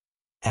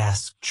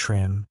 asked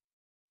Trim.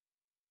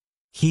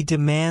 "He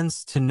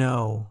demands to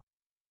know,"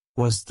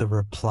 was the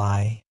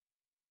reply,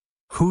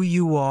 "who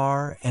you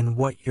are and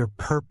what your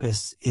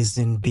purpose is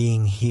in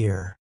being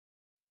here.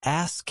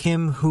 Ask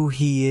him who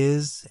he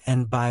is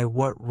and by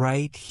what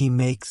right he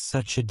makes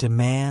such a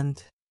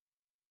demand,"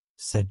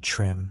 said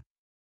Trim.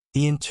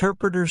 The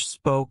interpreter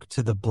spoke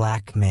to the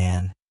black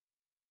man,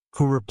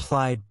 who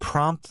replied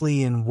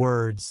promptly in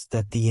words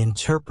that the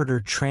interpreter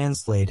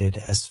translated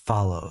as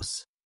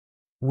follows: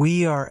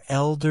 "We are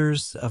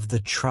elders of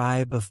the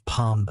tribe of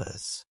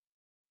Pambas.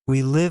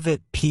 We live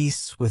at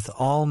peace with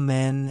all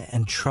men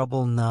and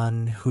trouble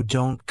none who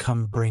don't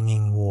come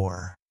bringing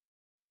war.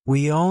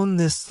 We own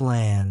this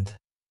land,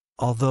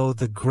 although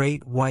the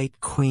great white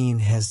queen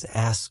has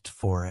asked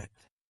for it.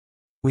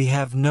 We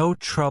have no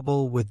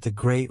trouble with the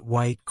great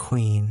white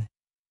queen,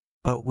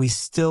 but we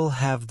still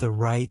have the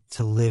right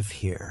to live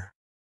here.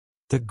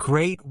 The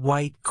great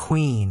white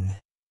queen,"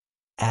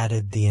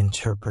 added the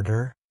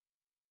interpreter,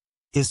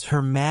 "is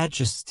Her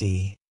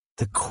Majesty,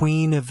 the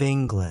Queen of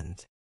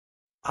England."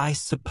 "I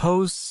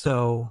suppose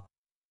so,"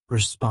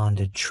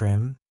 responded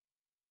Trim,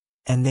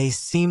 "and they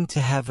seem to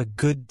have a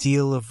good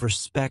deal of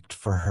respect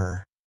for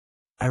her.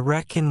 I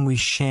reckon we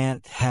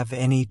shan't have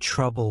any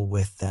trouble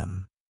with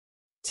them.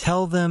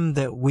 Tell them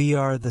that we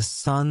are the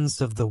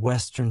sons of the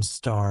Western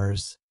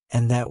Stars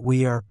and that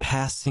we are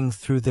passing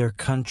through their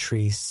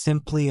country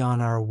simply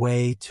on our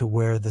way to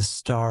where the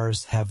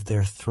stars have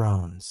their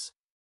thrones.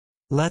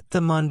 Let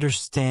them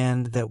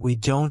understand that we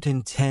don't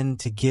intend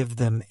to give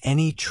them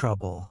any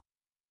trouble,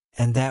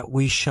 and that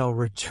we shall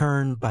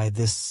return by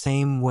this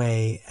same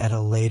way at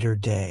a later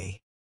day."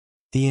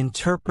 The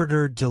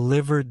interpreter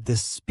delivered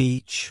this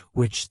speech,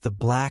 which the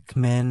black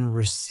men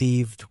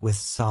received with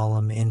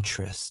solemn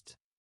interest.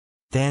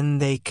 Then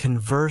they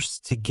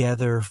conversed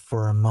together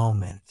for a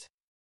moment.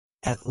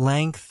 At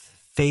length,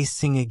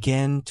 facing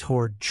again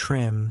toward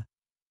Trim,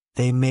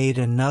 they made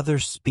another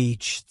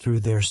speech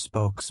through their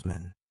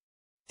spokesman.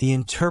 The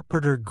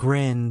interpreter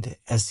grinned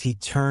as he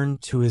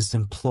turned to his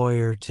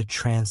employer to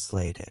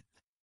translate it.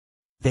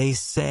 "They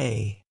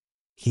say,"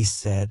 he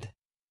said,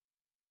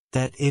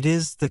 "that it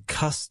is the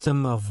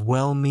custom of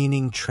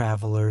well-meaning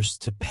travelers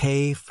to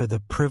pay for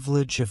the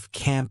privilege of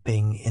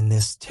camping in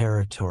this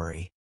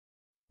territory."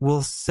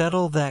 "We'll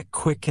settle that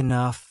quick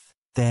enough,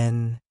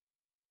 then,"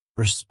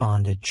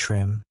 responded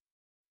Trim.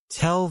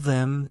 "Tell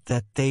them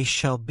that they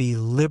shall be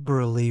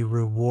liberally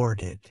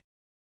rewarded."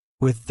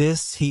 With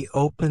this he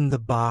opened the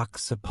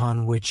box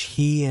upon which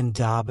he and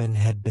Dobbin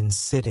had been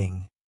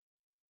sitting,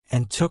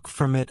 and took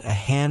from it a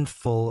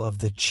handful of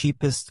the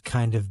cheapest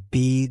kind of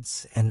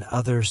beads and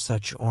other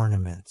such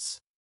ornaments.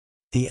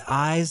 The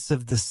eyes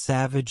of the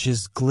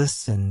savages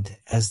glistened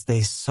as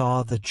they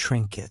saw the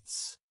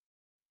trinkets.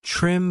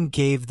 Trim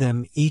gave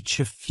them each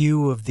a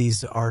few of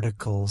these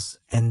articles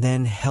and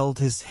then held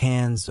his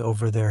hands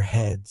over their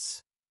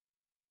heads,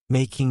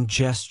 making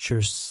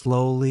gestures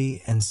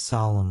slowly and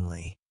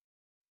solemnly.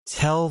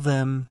 "Tell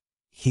them,"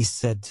 he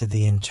said to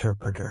the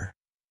interpreter,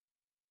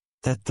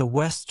 "that the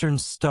western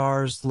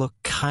stars look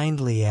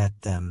kindly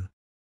at them."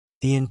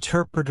 The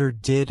interpreter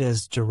did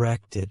as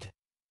directed,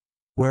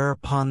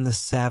 whereupon the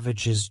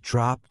savages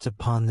dropped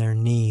upon their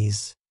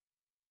knees,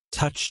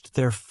 touched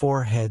their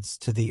foreheads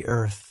to the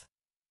earth,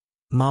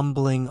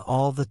 mumbling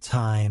all the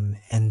time,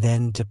 and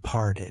then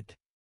departed.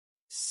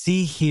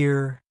 "See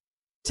here,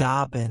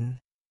 Dobbin,"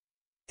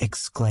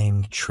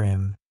 exclaimed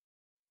Trim,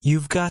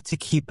 "you've got to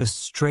keep a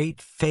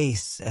straight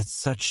face at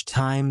such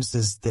times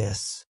as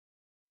this."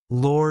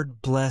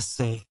 "Lord bless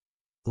a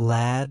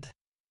lad,"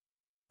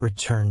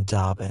 returned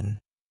Dobbin.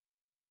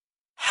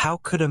 "How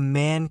could a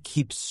man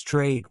keep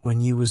straight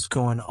when you was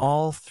going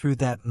all through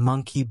that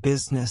monkey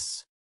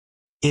business?"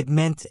 "It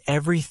meant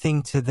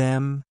everything to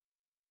them,"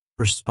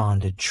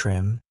 responded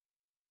Trim.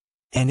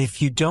 "And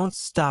if you don't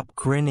stop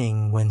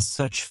grinning when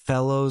such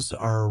fellows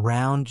are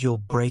around, you'll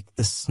break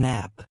the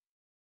snap."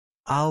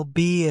 "I'll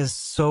be as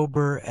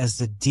sober as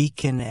a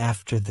deacon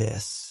after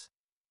this,"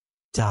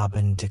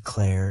 Dobbin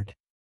declared.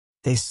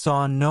 They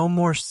saw no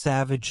more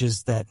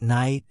savages that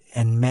night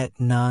and met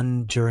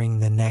none during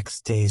the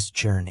next day's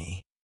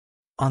journey.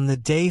 On the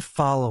day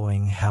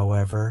following,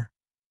 however,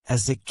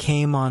 as it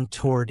came on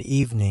toward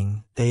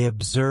evening, they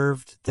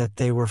observed that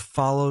they were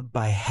followed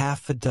by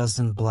half a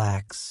dozen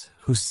blacks,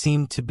 who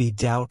seemed to be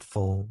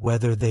doubtful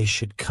whether they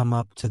should come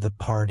up to the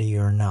party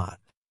or not.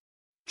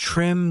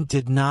 Trim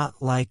did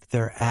not like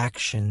their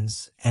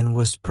actions and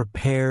was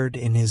prepared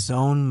in his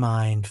own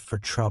mind for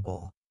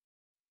trouble.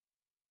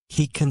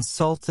 He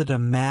consulted a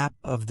map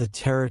of the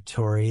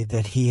territory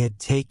that he had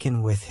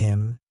taken with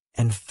him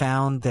and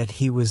found that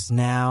he was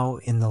now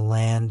in the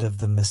land of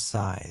the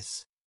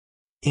Maasais.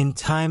 "In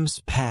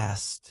times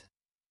past,"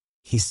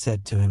 he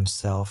said to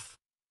himself,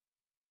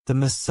 "the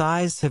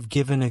Maasais have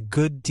given a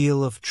good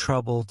deal of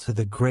trouble to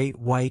the Great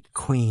White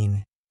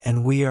Queen,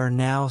 and we are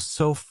now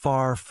so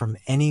far from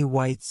any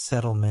white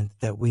settlement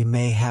that we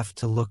may have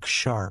to look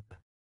sharp."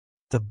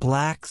 The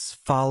blacks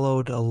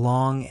followed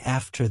along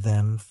after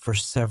them for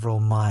several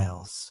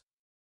miles.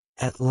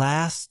 At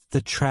last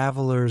the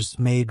travelers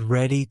made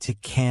ready to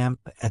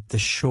camp at the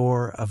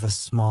shore of a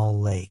small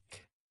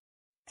lake.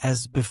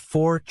 As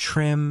before,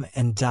 Trim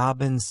and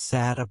Dobbin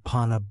sat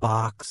upon a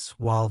box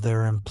while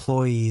their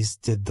employees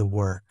did the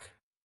work.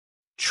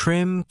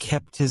 Trim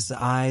kept his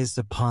eyes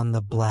upon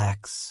the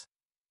blacks,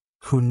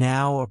 who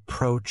now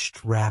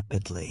approached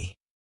rapidly.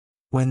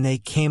 When they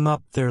came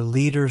up, their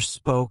leader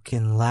spoke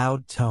in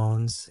loud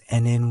tones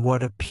and in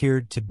what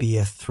appeared to be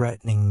a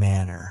threatening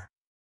manner.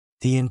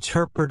 The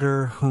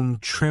interpreter whom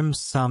Trim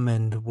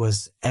summoned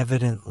was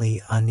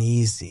evidently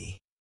uneasy.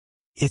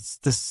 "It's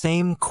the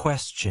same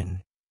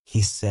question,"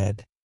 he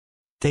said.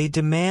 "They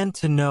demand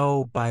to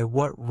know by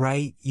what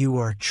right you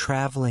are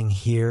traveling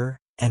here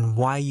and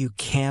why you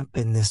camp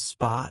in this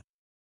spot."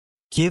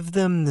 "Give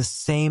them the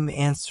same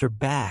answer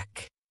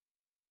back,"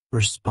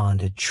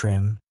 responded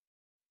Trim.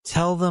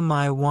 "Tell them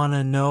I want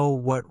to know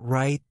what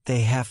right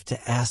they have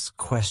to ask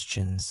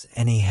questions,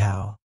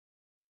 anyhow."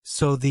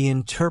 So the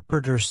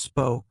interpreter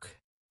spoke,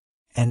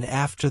 and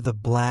after the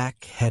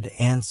black had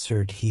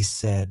answered, he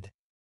said,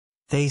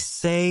 "They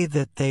say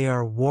that they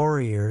are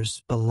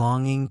warriors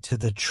belonging to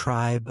the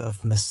tribe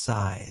of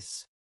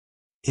Maasais.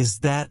 Is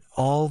that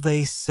all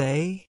they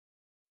say?"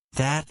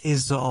 "That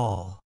is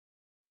all."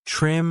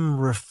 Trim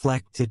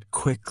reflected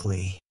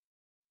quickly.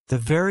 The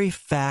very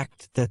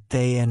fact that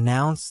they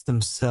announce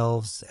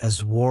themselves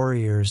as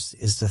warriors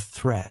is a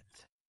threat.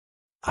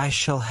 I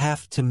shall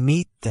have to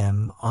meet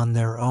them on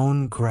their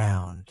own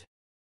ground.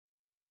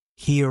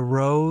 He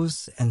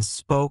arose and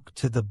spoke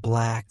to the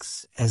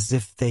blacks as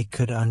if they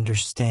could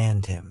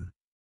understand him.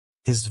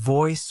 His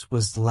voice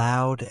was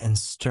loud and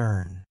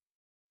stern.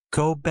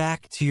 "Go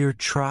back to your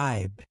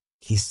tribe,"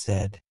 he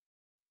said.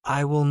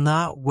 "I will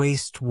not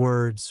waste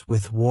words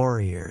with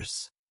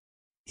warriors.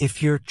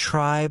 If your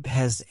tribe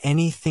has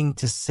anything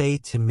to say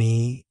to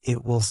me,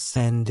 it will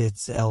send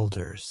its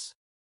elders."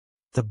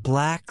 The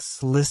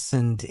blacks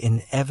listened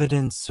in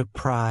evident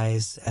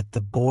surprise at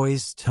the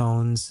boy's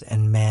tones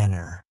and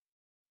manner.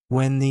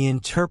 When the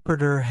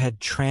interpreter had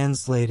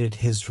translated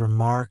his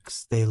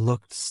remarks, they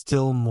looked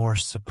still more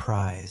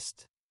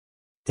surprised.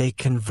 They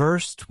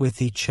conversed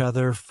with each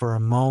other for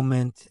a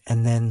moment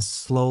and then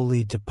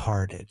slowly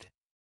departed.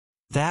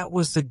 "That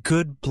was a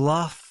good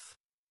bluff,"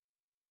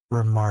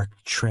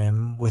 remarked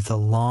Trim with a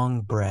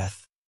long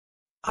breath.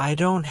 "I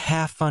don't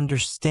half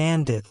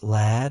understand it,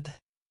 lad,"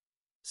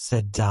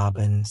 said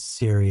Dobbin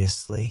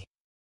seriously.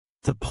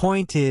 "The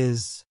point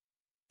is,"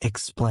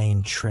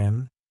 explained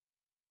Trim,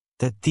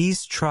 "that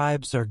these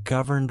tribes are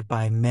governed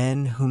by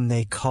men whom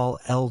they call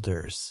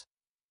elders,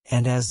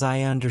 and as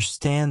I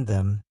understand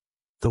them,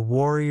 the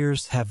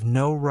warriors have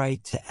no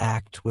right to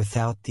act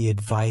without the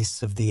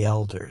advice of the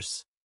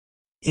elders.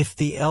 If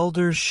the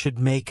elders should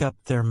make up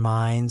their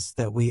minds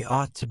that we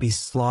ought to be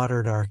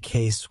slaughtered, our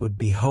case would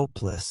be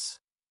hopeless.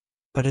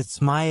 But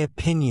it's my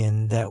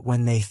opinion that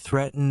when they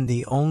threaten,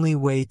 the only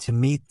way to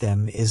meet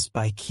them is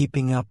by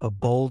keeping up a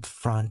bold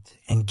front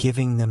and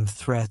giving them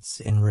threats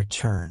in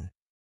return.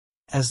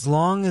 As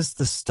long as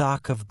the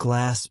stock of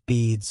glass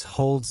beads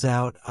holds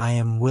out, I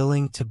am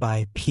willing to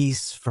buy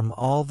peace from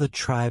all the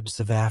tribes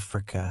of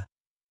Africa,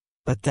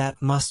 but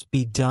that must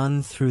be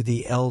done through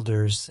the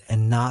elders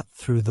and not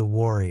through the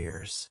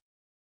warriors.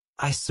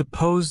 I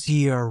suppose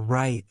ye are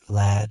right,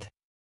 lad.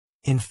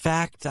 In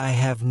fact, I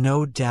have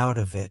no doubt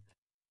of it.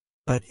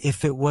 But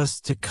if it was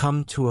to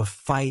come to a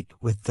fight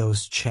with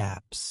those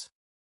chaps,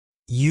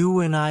 you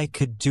and I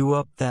could do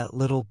up that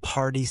little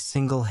party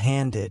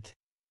single-handed,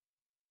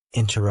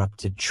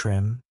 interrupted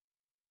Trim.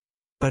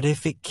 But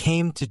if it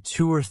came to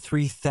 2,000 or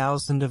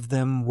 3,000 of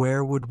them,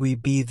 where would we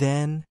be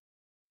then?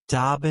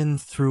 Dobbin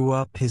threw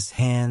up his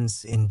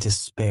hands in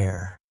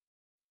despair.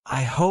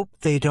 I hope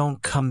they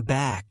don't come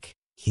back,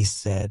 he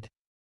said.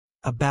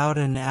 About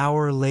an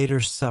hour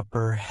later,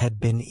 supper had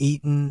been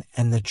eaten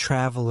and the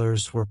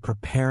travelers were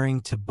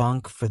preparing to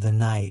bunk for the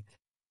night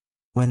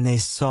when they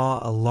saw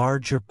a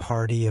larger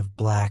party of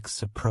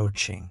blacks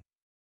approaching.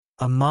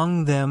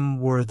 Among them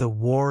were the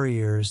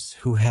warriors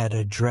who had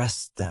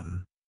addressed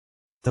them.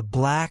 The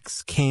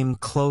blacks came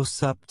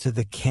close up to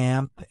the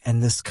camp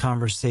and this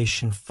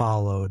conversation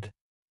followed,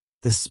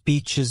 the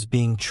speeches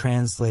being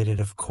translated,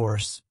 of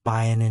course,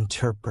 by an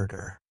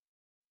interpreter.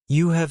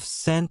 You have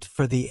sent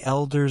for the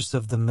elders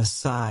of the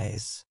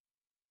Maasais,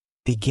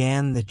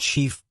 began the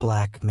chief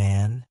black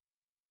man,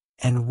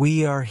 and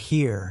we are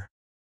here.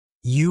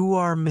 You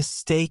are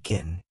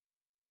mistaken,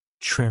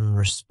 Trim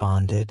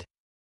responded.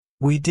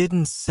 We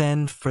didn't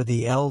send for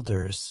the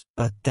elders,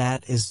 but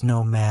that is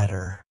no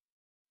matter.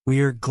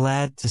 We are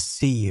glad to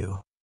see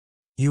you.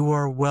 You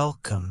are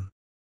welcome.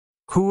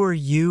 Who are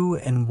you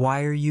and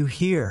why are you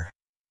here?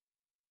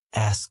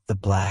 Asked the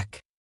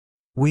black.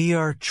 We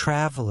are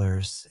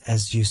travelers,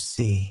 as you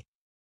see.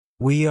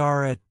 We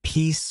are at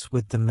peace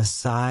with the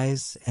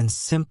Maasais and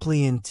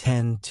simply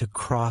intend to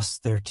cross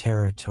their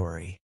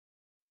territory.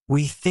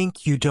 We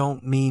think you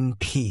don't mean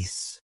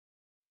peace,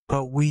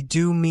 but we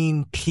do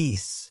mean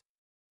peace.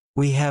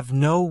 We have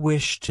no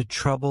wish to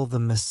trouble the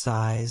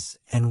Maasais,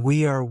 and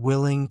we are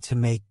willing to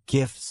make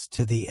gifts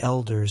to the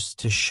elders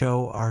to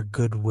show our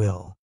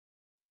goodwill.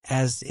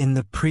 As in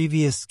the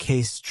previous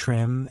case,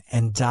 Trim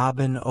and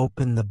Dobbin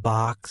opened the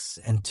box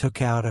and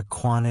took out a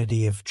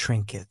quantity of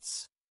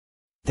trinkets.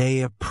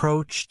 They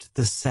approached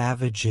the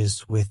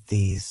savages with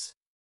these.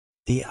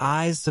 The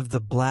eyes of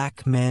the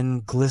black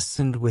men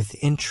glistened with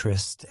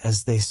interest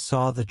as they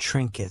saw the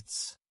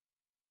trinkets,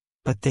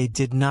 but they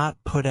did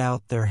not put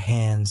out their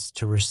hands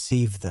to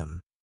receive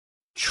them.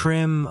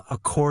 Trim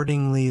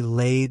accordingly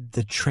laid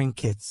the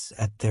trinkets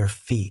at their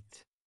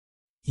feet.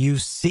 You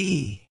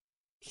see,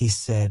 he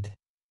said,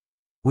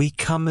 we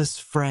come as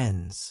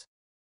friends.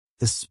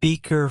 The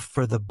speaker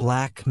for the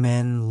black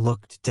men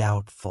looked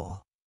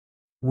doubtful.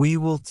 We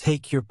will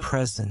take your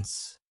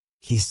presents,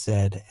 he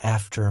said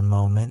after a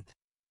moment,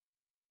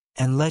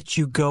 and let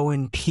you go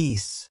in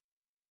peace,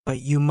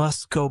 but you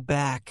must go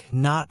back,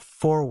 not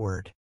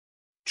forward.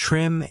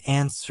 Trim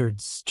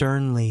answered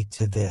sternly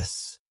to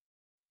this.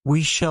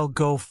 We shall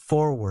go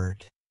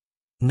forward,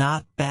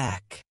 not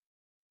back.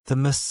 The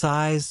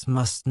Maasais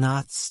must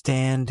not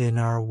stand in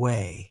our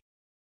way.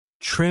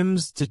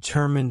 Trim's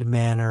determined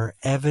manner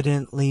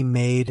evidently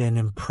made an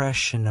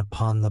impression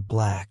upon the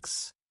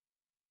blacks,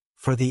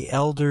 for the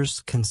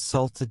elders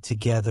consulted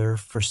together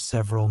for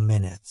several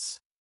minutes.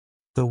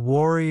 The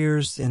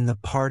warriors in the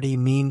party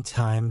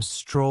meantime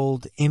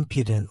strolled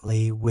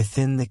impudently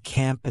within the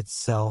camp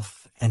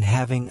itself and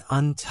having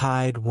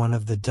untied one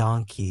of the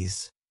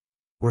donkeys,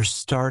 were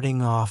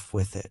starting off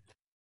with it.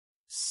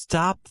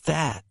 Stop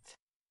that,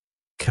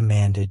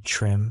 commanded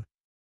Trim.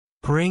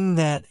 Bring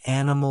that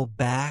animal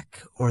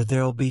back or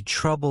there'll be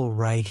trouble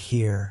right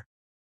here.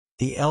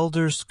 The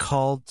elders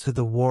called to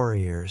the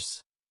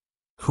warriors,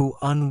 who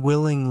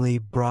unwillingly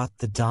brought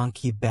the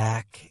donkey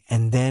back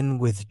and then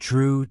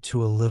withdrew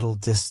to a little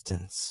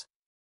distance.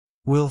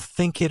 We'll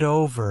think it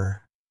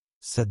over,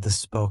 said the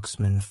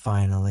spokesman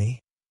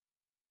finally.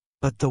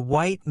 But the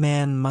white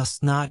man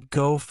must not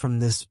go from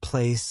this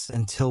place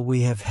until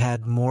we have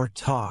had more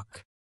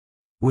talk.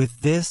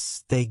 With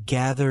this they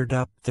gathered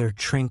up their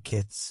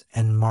trinkets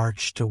and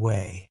marched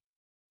away.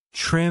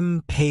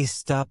 Trim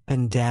paced up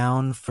and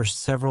down for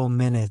several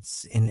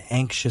minutes in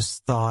anxious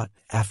thought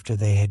after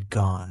they had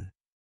gone.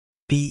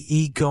 Be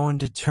ye goin'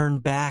 to turn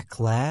back,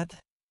 lad?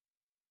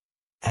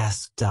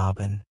 Asked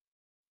Dobbin.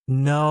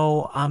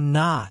 No, I'm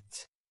not,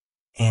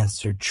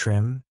 answered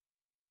Trim.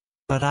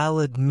 But I'll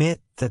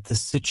admit that the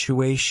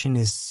situation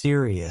is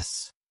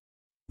serious.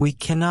 We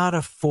cannot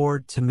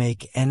afford to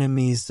make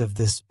enemies of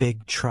this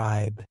big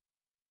tribe,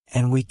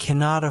 and we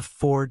cannot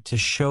afford to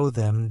show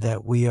them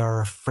that we are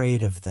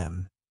afraid of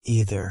them,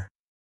 either.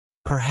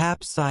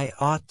 Perhaps I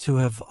ought to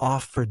have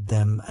offered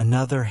them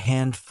another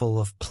handful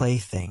of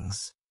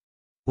playthings.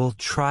 We'll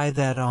try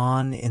that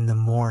on in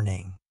the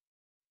morning.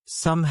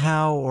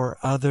 Somehow or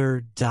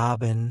other,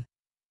 Dobbin,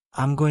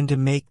 I'm going to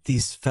make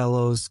these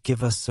fellows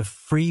give us a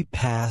free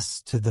pass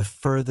to the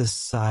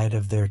furthest side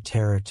of their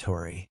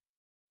territory.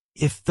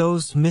 If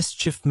those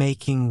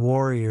mischief-making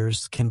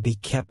warriors can be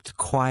kept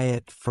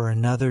quiet for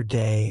another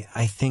day,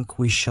 I think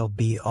we shall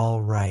be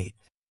all right.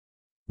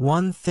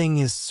 One thing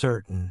is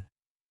certain.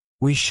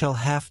 We shall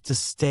have to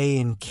stay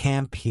in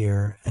camp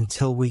here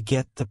until we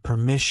get the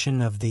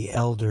permission of the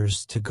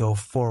elders to go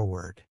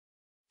forward.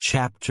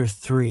 Chapter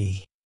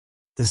 3.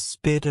 The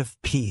Spit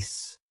of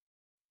Peace.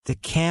 The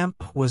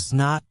camp was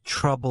not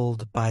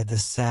troubled by the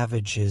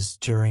savages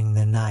during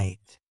the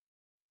night.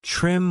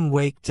 Trim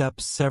waked up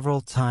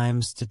several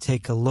times to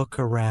take a look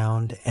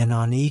around, and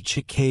on each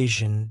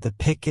occasion the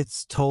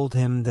pickets told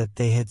him that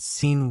they had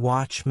seen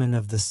watchmen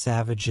of the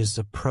savages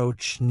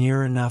approach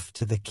near enough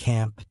to the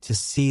camp to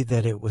see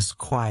that it was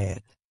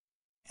quiet,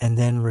 and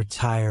then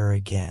retire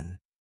again.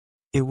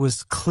 It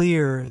was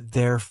clear,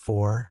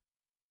 therefore,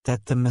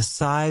 that the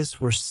Maasais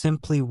were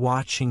simply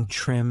watching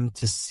Trim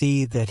to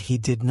see that he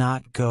did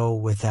not go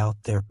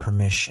without their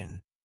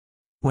permission.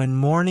 When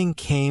morning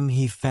came,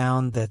 he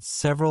found that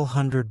several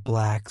hundred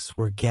blacks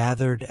were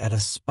gathered at a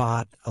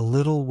spot a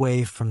little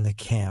way from the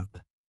camp,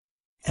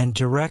 and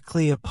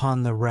directly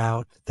upon the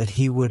route that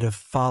he would have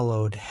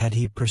followed had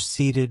he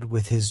proceeded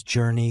with his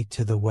journey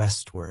to the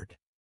westward.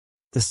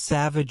 The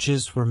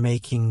savages were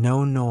making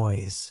no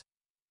noise,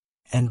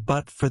 and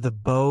but for the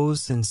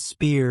bows and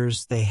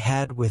spears they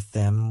had with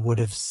them would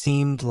have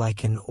seemed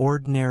like an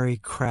ordinary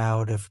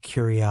crowd of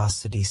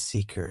curiosity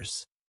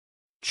seekers.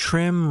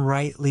 Trim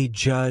rightly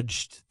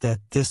judged that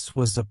this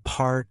was a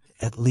part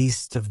at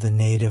least of the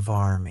native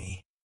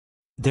army.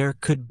 There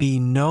could be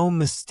no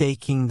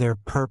mistaking their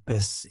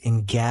purpose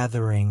in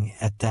gathering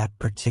at that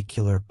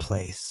particular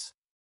place.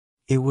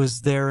 It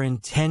was their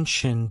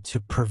intention to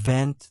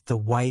prevent the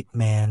white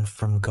man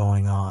from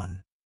going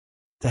on.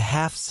 The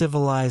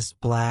half-civilized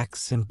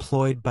blacks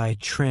employed by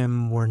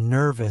Trim were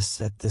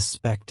nervous at this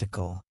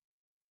spectacle,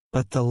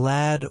 but the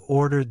lad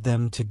ordered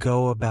them to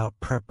go about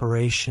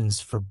preparations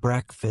for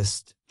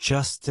breakfast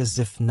just as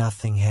if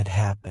nothing had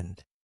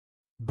happened.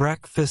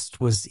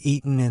 Breakfast was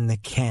eaten in the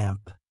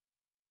camp,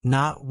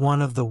 not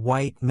one of the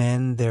white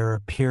men there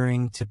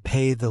appearing to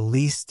pay the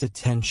least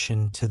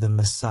attention to the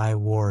Maasai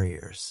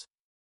warriors.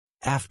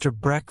 After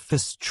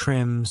breakfast,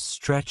 Trim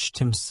stretched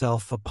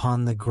himself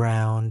upon the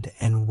ground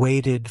and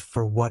waited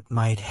for what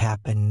might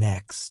happen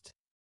next.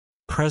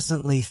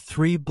 Presently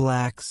 3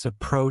 blacks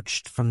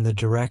approached from the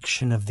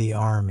direction of the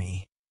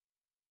army.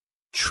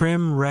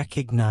 Trim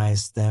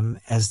recognized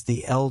them as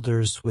the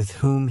elders with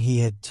whom he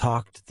had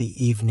talked the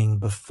evening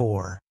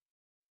before.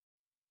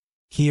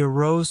 He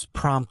arose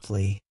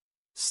promptly,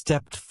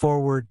 stepped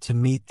forward to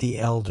meet the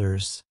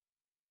elders,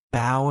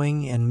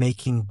 bowing and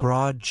making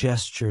broad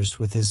gestures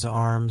with his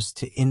arms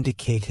to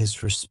indicate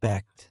his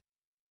respect.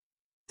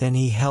 Then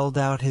he held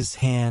out his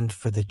hand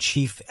for the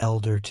chief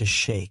elder to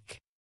shake.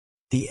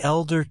 The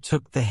elder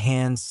took the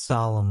hand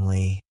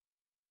solemnly,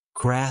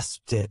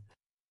 grasped it,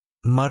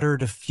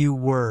 muttered a few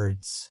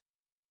words,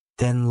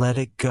 then let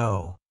it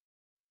go.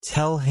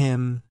 "Tell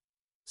him,"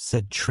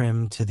 said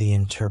Trim to the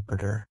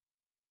interpreter,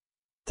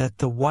 "that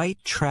the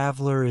white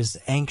traveler is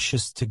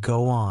anxious to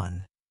go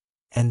on,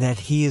 and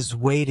that he is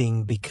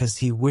waiting because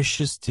he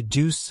wishes to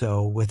do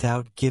so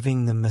without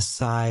giving the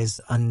Maasais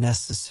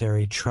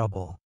unnecessary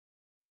trouble."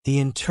 The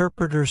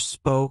interpreter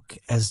spoke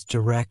as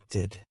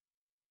directed,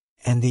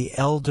 and the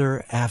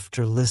elder,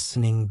 after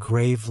listening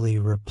gravely,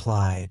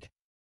 replied,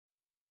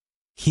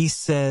 "He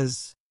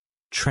says,"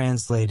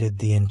 translated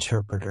the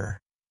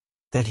interpreter,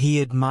 "that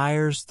he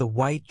admires the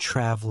white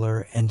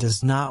traveler and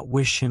does not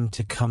wish him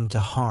to come to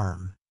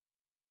harm.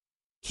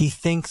 He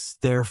thinks,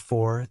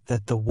 therefore,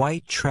 that the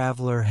white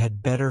traveler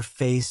had better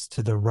face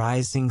to the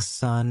rising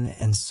sun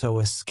and so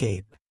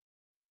escape.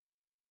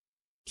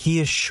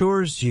 He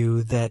assures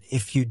you that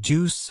if you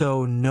do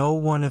so, no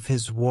one of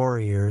his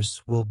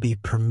warriors will be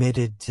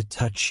permitted to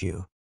touch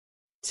you.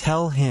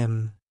 Tell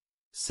him,"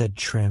 said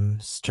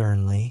Trim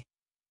sternly,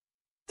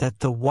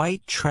 "that the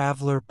white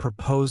traveler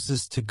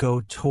proposes to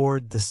go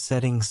toward the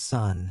setting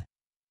sun,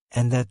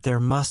 and that there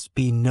must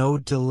be no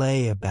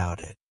delay about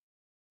it.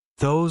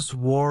 Those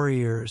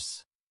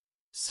warriors,"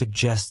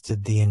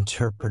 suggested the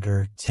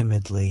interpreter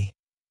timidly,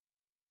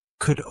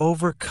 "could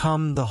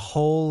overcome the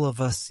whole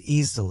of us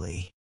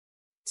easily."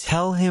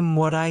 "Tell him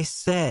what I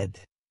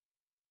said,"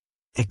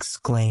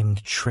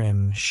 exclaimed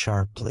Trim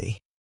sharply.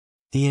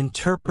 The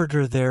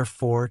interpreter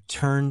therefore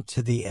turned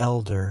to the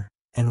elder,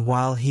 and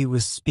while he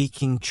was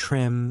speaking,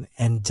 Trim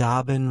and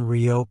Dobbin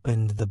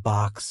reopened the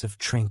box of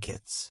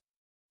trinkets.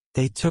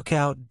 They took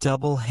out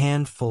double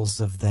handfuls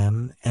of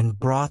them and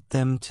brought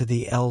them to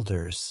the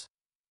elders,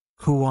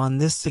 who on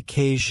this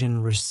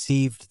occasion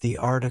received the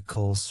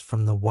articles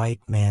from the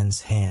white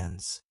man's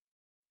hands.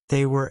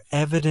 They were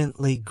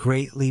evidently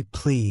greatly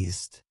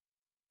pleased,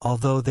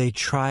 although they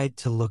tried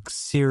to look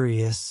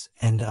serious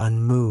and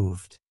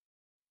unmoved.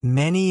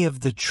 Many of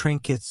the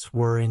trinkets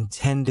were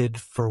intended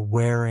for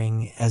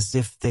wearing as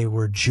if they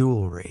were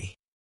jewelry.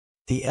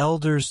 The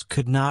elders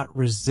could not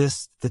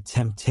resist the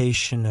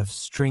temptation of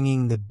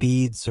stringing the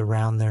beads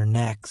around their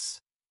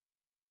necks,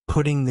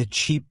 putting the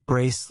cheap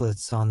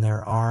bracelets on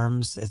their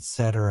arms,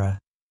 etc.,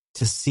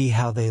 to see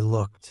how they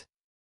looked.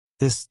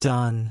 This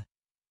done,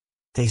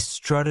 they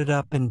strutted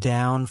up and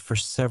down for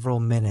several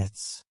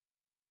minutes,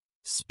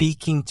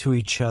 speaking to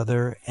each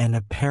other and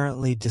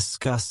apparently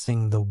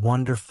discussing the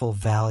wonderful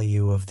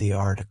value of the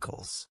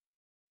articles.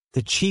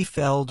 The chief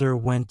elder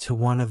went to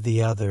one of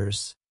the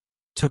others,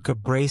 took a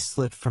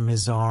bracelet from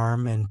his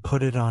arm and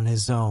put it on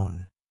his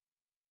own.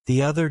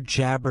 The other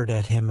jabbered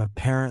at him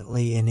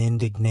apparently in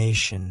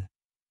indignation,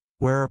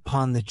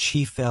 whereupon the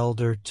chief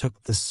elder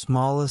took the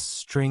smallest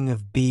string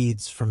of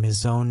beads from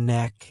his own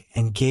neck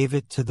and gave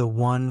it to the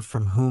one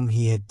from whom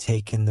he had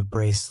taken the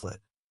bracelet.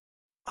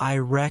 "I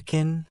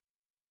reckon,"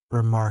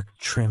 remarked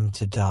Trim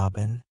to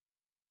Dobbin,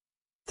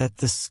 "that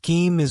the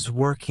scheme is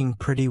working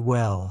pretty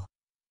well.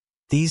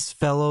 These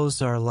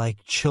fellows are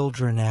like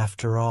children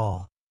after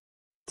all.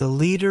 The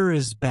leader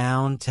is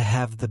bound to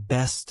have the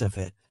best of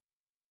it,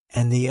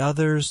 and the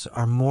others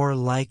are more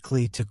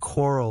likely to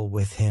quarrel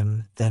with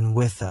him than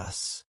with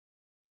us."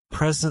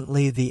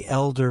 Presently the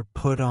elder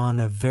put on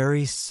a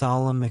very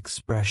solemn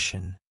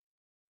expression,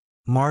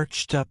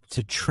 marched up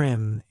to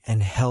Trim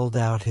and held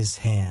out his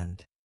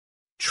hand.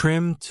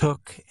 Trim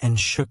took and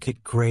shook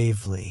it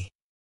gravely.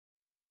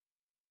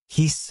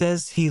 "He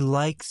says he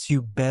likes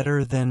you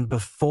better than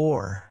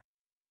before,"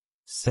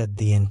 said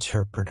the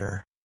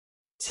interpreter.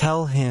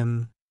 "Tell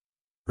him,"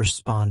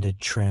 responded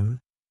Trim,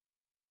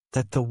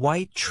 "that the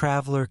white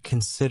traveler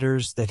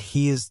considers that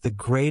he is the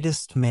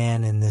greatest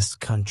man in this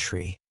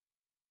country,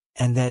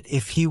 and that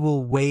if he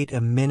will wait a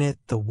minute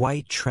the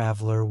white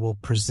traveler will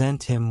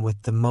present him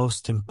with the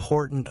most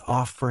important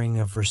offering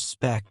of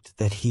respect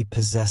that he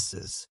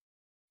possesses."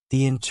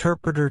 The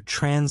interpreter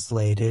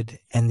translated,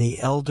 and the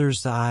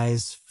elder's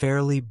eyes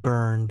fairly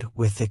burned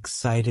with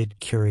excited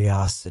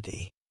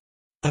curiosity.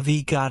 "Have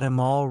ye got him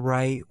all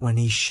right when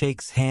he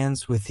shakes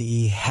hands with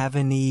ye,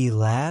 haven't ye,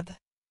 lad?"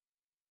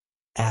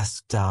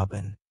 asked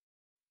Dobbin.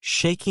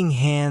 "Shaking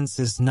hands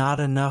is not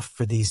enough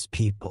for these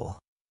people,"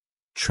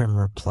 Trim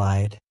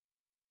replied.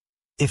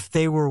 "If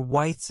they were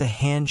whites, a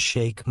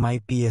handshake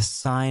might be a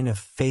sign of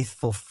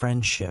faithful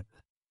friendship.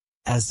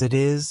 As it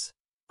is,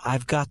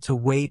 I've got to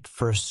wait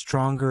for a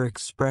stronger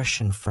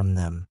expression from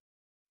them."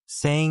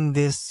 Saying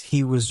this,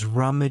 he was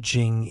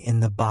rummaging in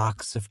the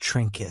box of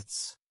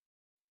trinkets.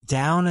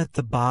 Down at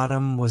the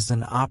bottom was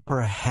an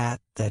opera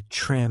hat that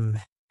Trim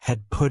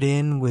had put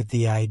in with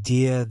the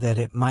idea that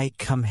it might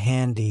come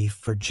handy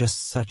for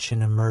just such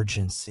an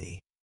emergency.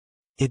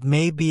 It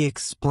may be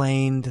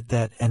explained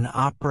that an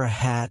opera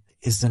hat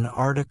is an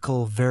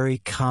article very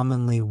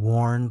commonly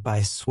worn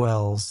by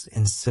swells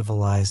in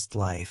civilized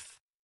life.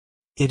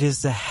 It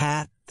is a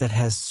hat that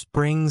has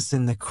springs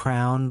in the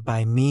crown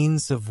by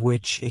means of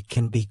which it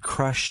can be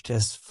crushed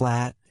as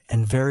flat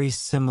and very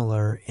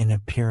similar in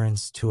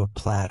appearance to a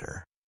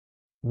platter.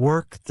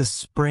 Work the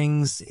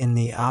springs in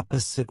the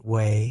opposite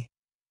way,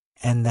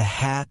 and the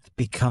hat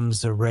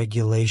becomes a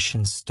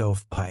regulation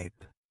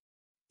stovepipe.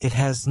 It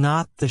has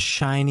not the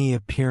shiny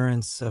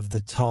appearance of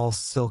the tall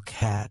silk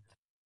hat,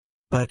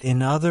 but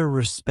in other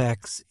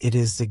respects it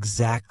is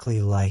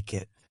exactly like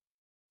it.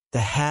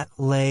 The hat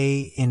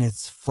lay in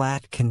its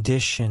flat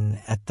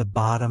condition at the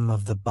bottom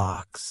of the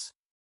box.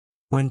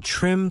 When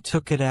Trim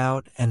took it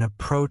out and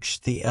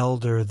approached the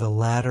elder, the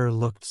latter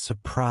looked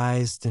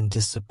surprised and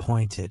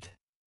disappointed.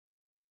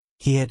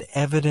 He had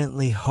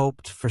evidently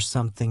hoped for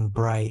something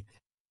bright,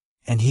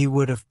 and he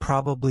would have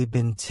probably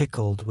been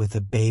tickled with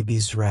a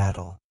baby's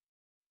rattle.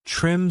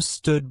 Trim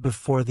stood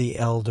before the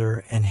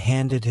elder and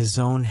handed his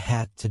own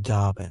hat to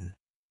Dobbin.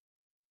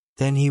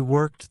 Then he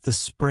worked the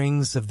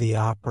springs of the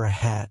opera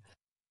hat,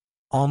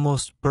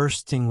 almost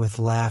bursting with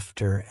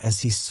laughter as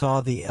he saw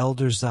the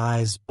elder's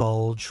eyes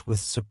bulge with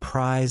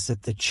surprise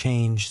at the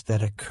change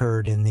that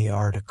occurred in the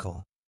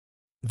article.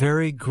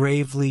 Very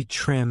gravely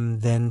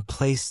Trim then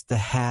placed the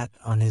hat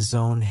on his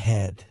own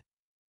head.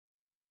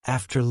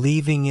 After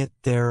leaving it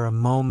there a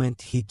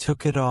moment, he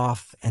took it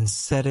off and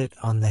set it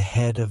on the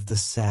head of the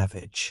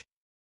savage.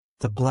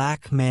 The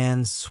black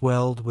man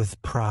swelled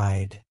with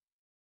pride.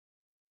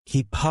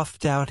 He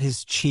puffed out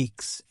his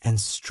cheeks and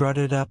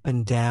strutted up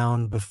and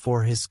down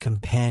before his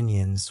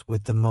companions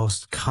with the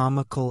most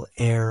comical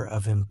air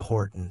of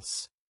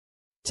importance.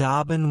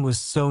 Dobbin was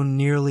so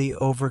nearly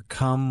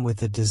overcome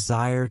with a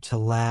desire to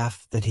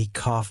laugh that he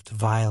coughed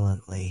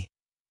violently,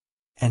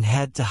 and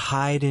had to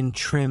hide in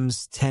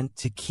Trim's tent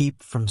to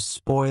keep from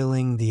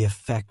spoiling the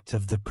effect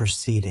of the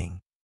proceeding.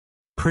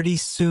 Pretty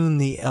soon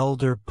the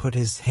elder put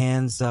his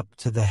hands up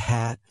to the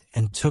hat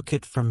and took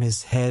it from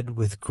his head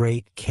with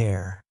great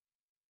care.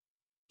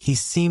 He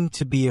seemed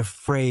to be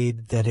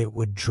afraid that it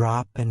would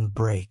drop and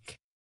break.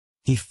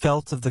 He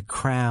felt of the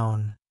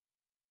crown,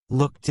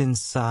 looked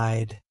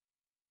inside,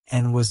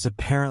 and was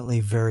apparently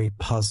very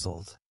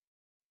puzzled.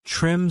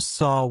 Trim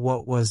saw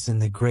what was in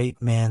the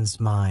great man's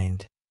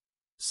mind,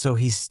 so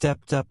he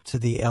stepped up to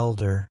the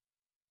elder,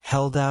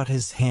 held out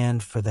his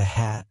hand for the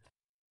hat,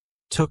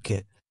 took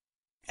it,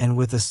 and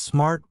with a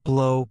smart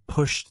blow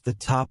pushed the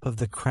top of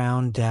the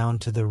crown down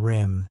to the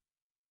rim,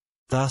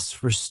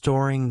 thus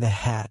restoring the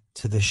hat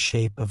to the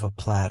shape of a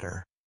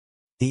platter.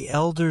 The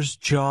elder's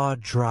jaw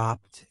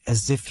dropped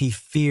as if he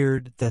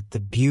feared that the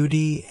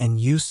beauty and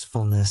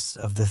usefulness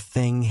of the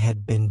thing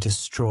had been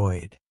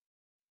destroyed.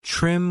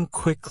 Trim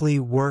quickly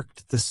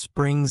worked the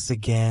springs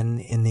again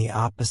in the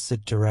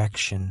opposite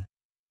direction,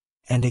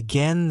 and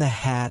again the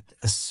hat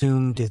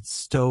assumed its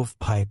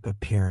stovepipe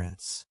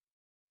appearance.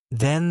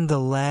 Then the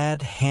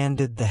lad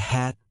handed the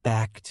hat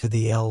back to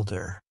the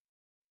elder.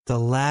 The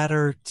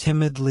latter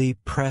timidly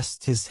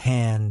pressed his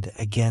hand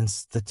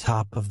against the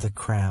top of the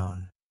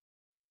crown.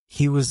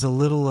 He was a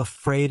little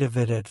afraid of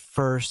it at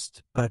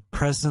first, but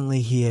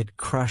presently he had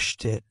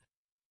crushed it,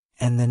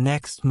 and the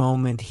next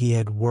moment he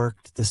had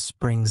worked the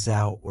springs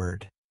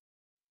outward.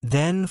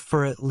 Then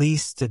for at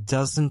least a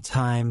dozen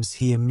times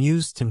he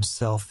amused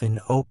himself in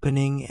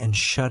opening and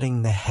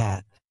shutting the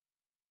hat,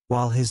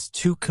 while his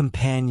two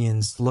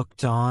companions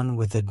looked on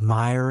with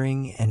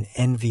admiring and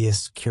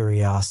envious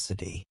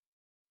curiosity.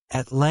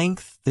 At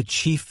length the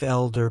chief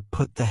elder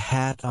put the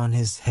hat on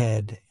his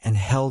head and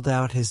held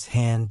out his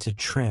hand to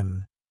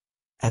Trim,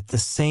 at the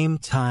same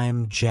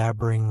time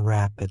jabbering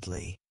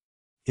rapidly.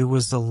 It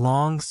was a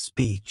long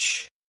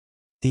speech.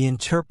 The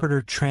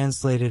interpreter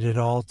translated it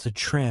all to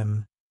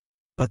Trim,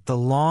 but the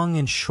long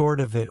and short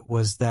of it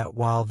was that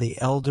while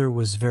the elder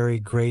was very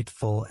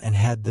grateful and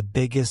had the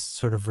biggest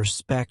sort of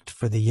respect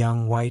for the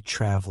young white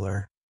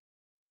traveler,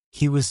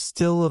 he was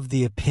still of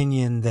the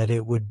opinion that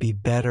it would be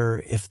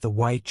better if the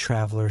white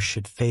traveler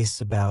should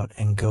face about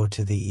and go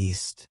to the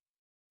east.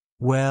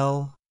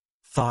 Well,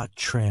 thought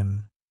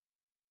Trim,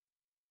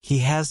 he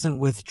hasn't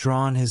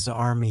withdrawn his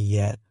army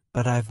yet,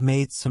 but I've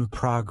made some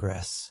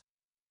progress.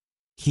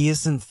 He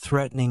isn't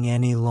threatening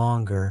any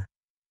longer,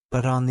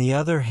 but on the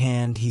other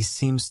hand he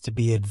seems to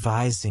be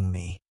advising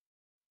me.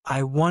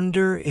 I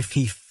wonder if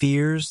he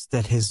fears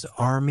that his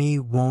army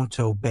won't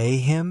obey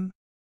him?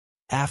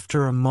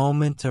 After a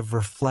moment of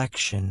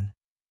reflection,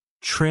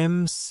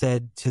 Trim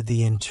said to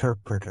the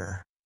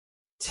interpreter,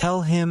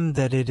 "Tell him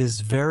that it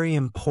is very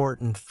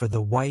important for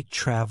the white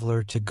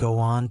traveler to go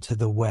on to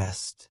the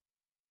west.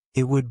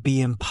 It would be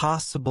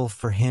impossible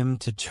for him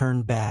to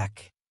turn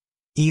back,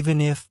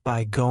 even if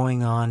by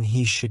going on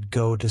he should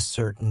go to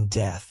certain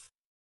death.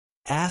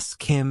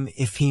 Ask him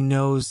if he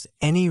knows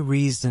any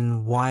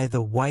reason why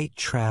the white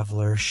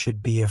traveler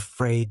should be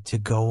afraid to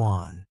go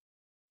on."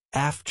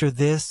 After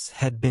this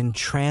had been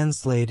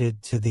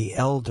translated to the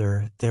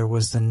elder, there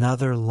was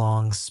another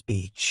long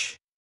speech.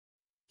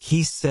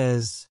 He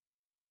says,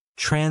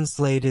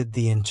 translated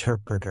the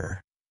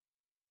interpreter,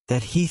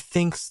 that he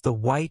thinks the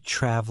white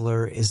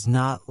traveler is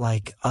not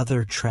like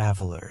other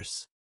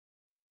travelers.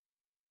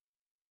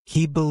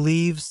 He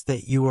believes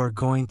that you are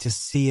going to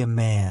see a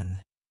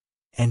man,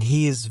 and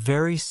he is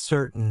very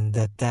certain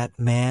that that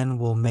man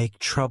will make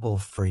trouble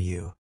for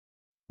you.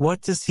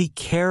 What does he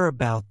care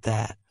about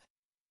that?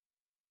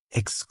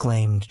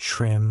 Exclaimed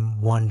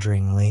Trim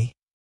wonderingly.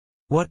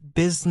 What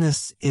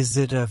business is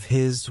it of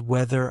his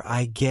whether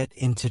I get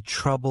into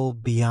trouble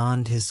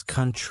beyond his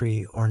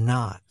country or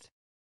not?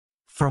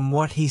 From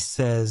what he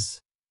says,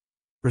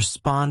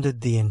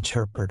 responded the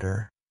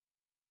interpreter,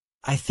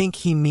 I think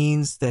he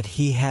means that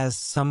he has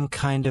some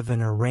kind of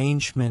an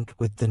arrangement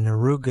with the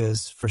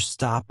Nerugas for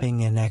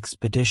stopping an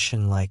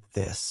expedition like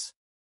this.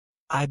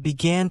 I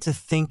began to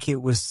think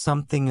it was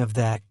something of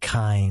that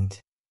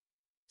kind,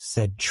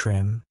 said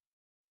Trim.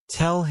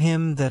 Tell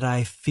him that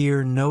I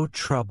fear no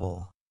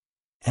trouble,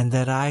 and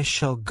that I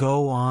shall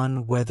go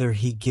on whether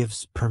he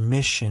gives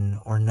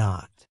permission or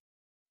not.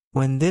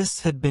 When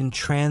this had been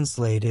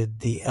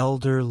translated, the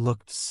elder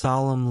looked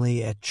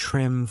solemnly at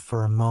Trim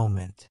for a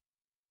moment,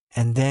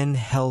 and then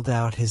held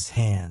out his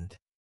hand.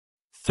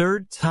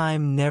 Third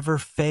time never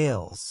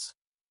fails,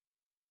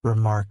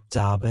 remarked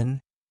Dobbin,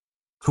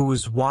 who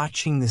was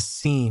watching the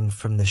scene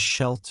from the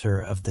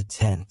shelter of the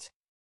tent.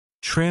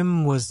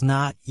 Trim was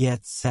not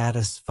yet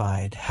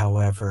satisfied,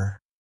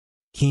 however.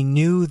 He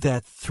knew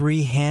that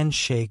 3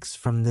 handshakes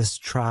from this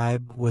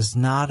tribe was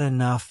not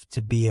enough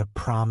to be a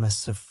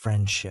promise of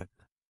friendship.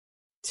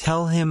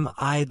 Tell him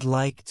I'd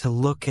like to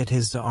look at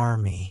his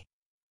army,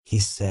 he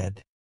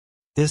said.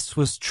 This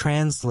was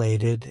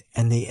translated,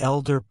 and the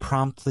elder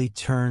promptly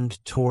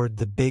turned toward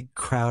the big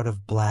crowd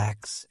of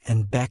blacks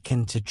and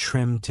beckoned to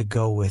Trim to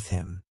go with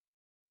him.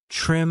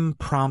 Trim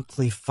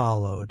promptly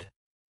followed,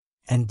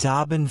 and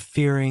Dobbin,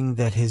 fearing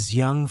that his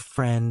young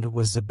friend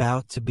was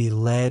about to be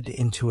led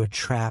into a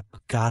trap,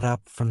 got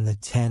up from the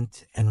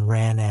tent and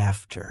ran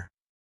after.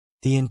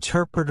 The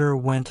interpreter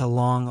went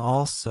along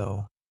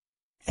also,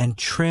 and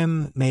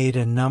Trim made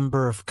a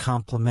number of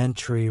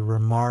complimentary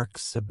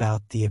remarks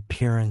about the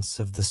appearance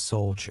of the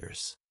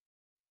soldiers.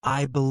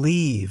 I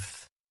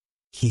believe,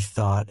 he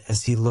thought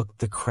as he looked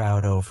the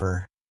crowd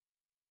over,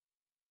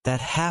 that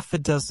half a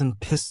dozen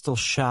pistol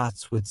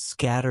shots would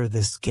scatter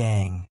this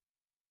gang.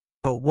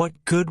 But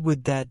what good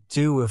would that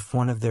do if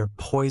one of their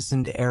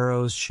poisoned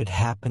arrows should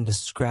happen to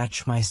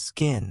scratch my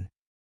skin?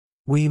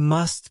 We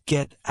must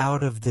get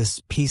out of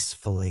this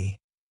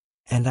peacefully,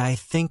 and I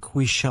think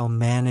we shall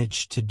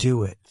manage to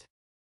do it."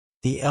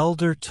 The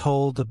elder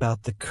told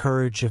about the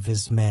courage of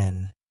his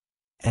men,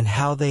 and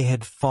how they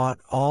had fought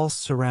all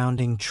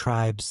surrounding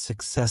tribes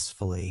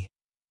successfully,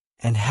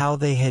 and how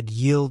they had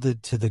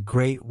yielded to the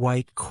great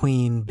White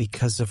Queen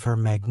because of her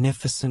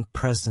magnificent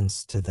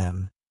presence to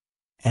them,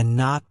 and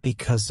not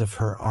because of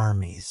her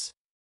armies.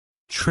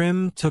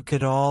 Trim took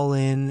it all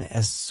in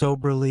as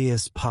soberly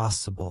as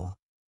possible,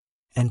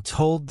 and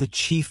told the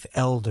chief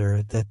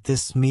elder that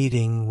this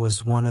meeting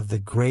was one of the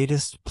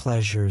greatest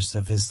pleasures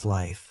of his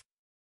life.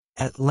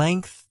 At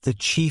length the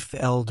chief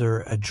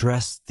elder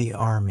addressed the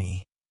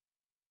army,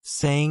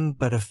 saying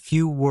but a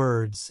few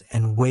words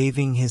and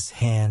waving his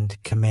hand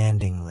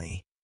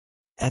commandingly.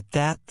 At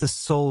that the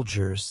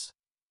soldiers,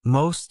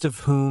 most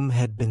of whom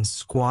had been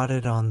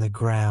squatted on the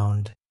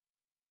ground,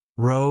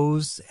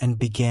 rose and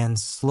began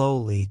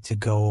slowly to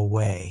go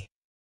away.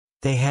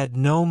 They had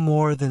no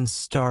more than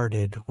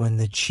started when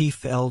the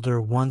chief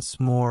elder once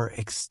more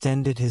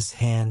extended his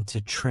hand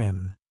to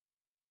Trim,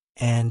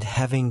 and,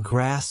 having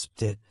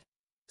grasped it,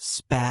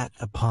 spat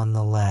upon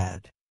the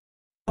lad.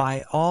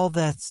 "By all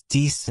that's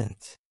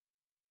decent,"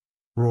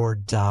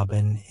 roared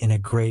Dobbin in a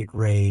great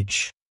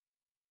rage,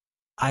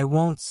 "I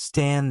won't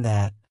stand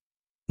that,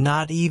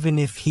 not even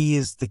if he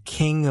is the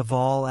king of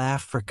all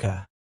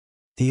Africa."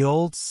 The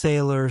old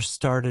sailor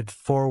started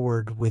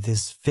forward with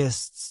his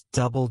fists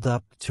doubled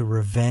up to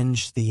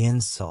revenge the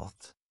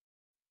insult.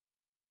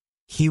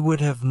 He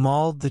would have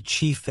mauled the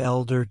chief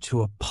elder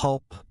to a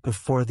pulp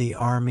before the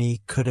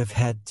army could have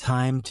had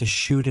time to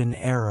shoot an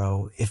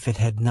arrow if it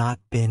had not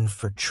been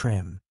for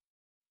Trim.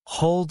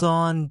 "Hold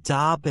on,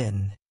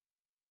 Dobbin,"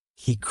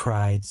 he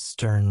cried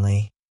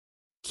sternly.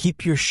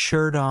 "Keep your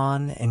shirt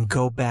on and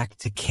go back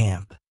to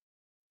camp.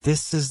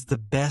 This is the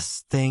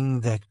best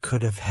thing that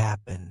could have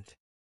happened."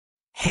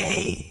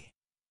 "Hey!"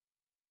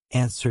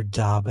 answered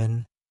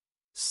Dobbin,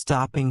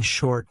 stopping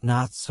short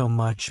not so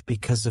much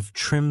because of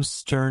Trim's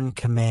stern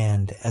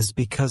command as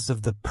because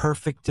of the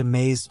perfect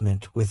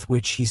amazement with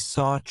which he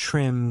saw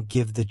Trim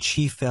give the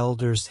chief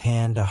elder's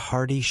hand a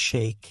hearty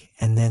shake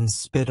and then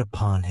spit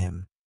upon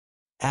him.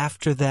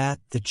 After that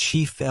the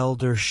chief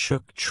elder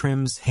shook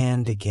Trim's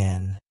hand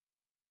again,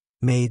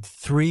 made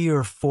 3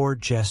 or 4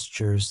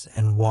 gestures,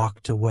 and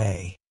walked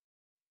away.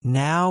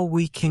 "Now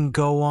we can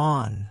go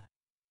on,"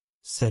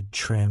 said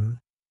Trim,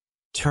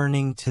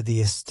 turning to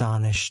the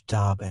astonished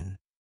Dobbin,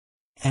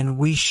 "and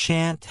we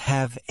shan't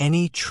have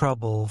any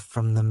trouble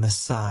from the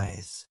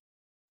Maasais.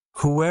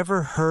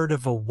 Whoever heard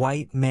of a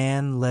white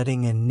man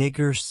letting a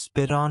nigger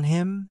spit on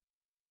him?"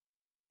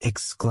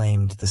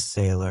 exclaimed the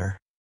sailor.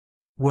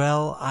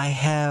 "Well, I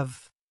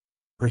have,"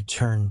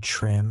 returned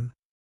Trim.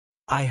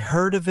 "I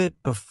heard of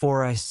it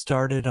before I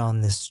started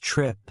on this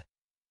trip,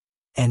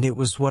 and it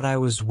was what I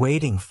was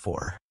waiting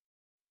for.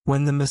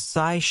 When the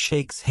Maasai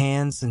shakes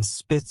hands and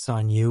spits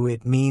on you,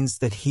 it means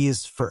that he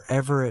is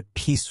forever at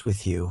peace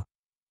with you,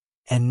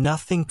 and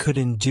nothing could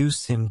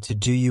induce him to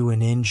do you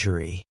an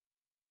injury.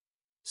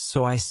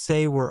 So I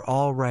say we're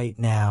all right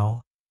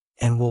now,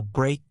 and we'll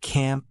break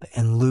camp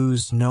and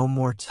lose no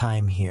more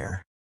time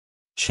here."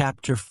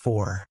 Chapter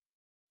 4.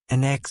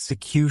 An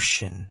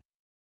execution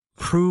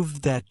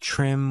proved that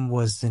Trim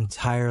was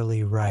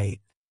entirely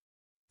right.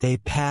 They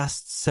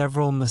passed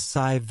several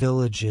Maasai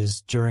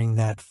villages during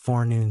that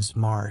forenoon's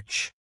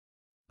march,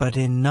 but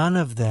in none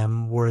of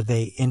them were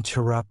they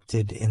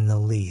interrupted in the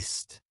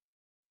least.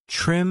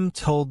 Trim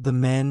told the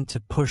men to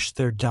push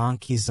their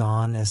donkeys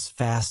on as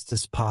fast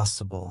as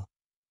possible,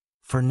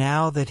 for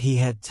now that he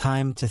had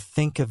time to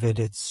think of it,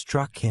 it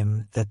struck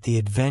him that the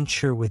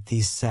adventure with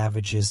these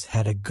savages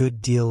had a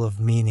good deal of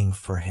meaning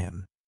for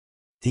him.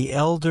 The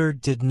elder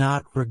did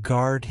not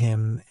regard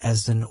him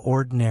as an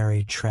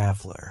ordinary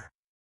traveler.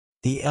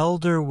 The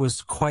elder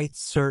was quite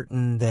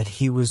certain that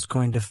he was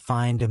going to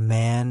find a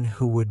man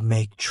who would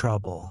make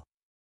trouble.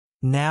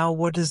 "Now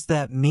what does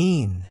that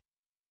mean?"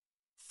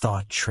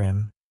 thought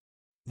Trim.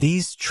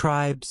 "These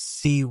tribes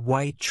see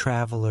white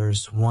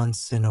travelers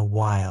once in a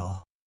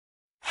while.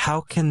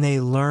 How can they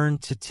learn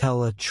to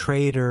tell a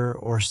trader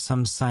or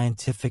some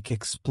scientific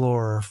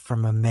explorer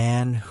from a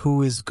man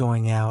who is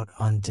going out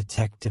on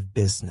detective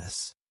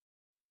business?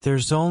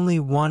 There's only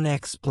one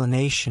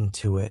explanation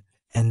to it,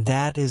 and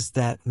that is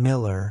that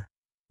Miller,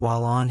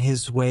 while on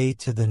his way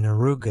to the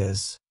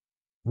Narugas,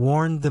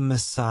 warned the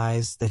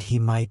Maasais that he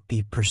might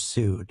be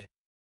pursued.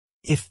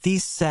 If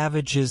these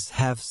savages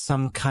have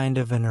some kind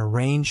of an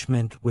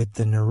arrangement with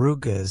the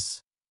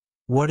Narugas,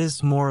 what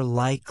is more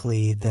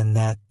likely than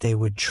that they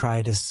would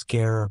try to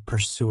scare a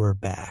pursuer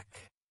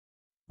back?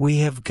 We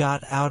have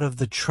got out of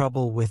the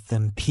trouble with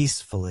them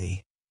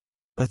peacefully,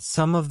 but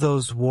some of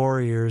those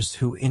warriors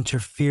who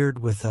interfered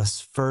with us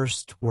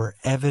first were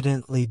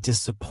evidently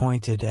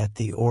disappointed at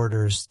the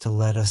orders to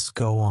let us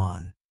go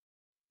on.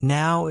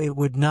 Now it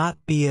would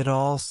not be at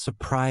all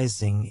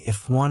surprising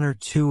if 1 or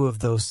 2 of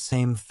those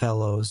same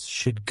fellows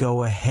should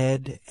go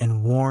ahead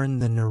and warn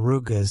the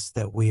Narugas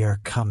that we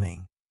are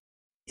coming.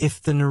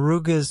 If the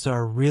Narugas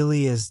are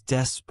really as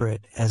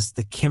desperate as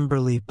the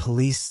Kimberley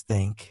police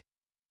think,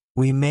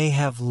 We may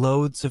have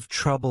loads of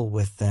trouble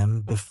with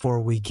them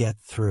before we get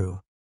through.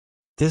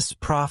 This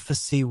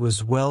prophecy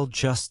was well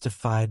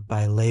justified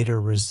by later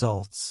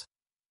results,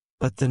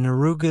 but the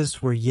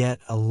Nerugas were yet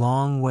a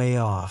long way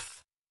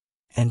off,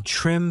 and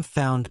Trim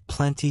found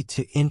plenty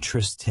to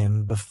interest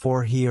him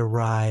before he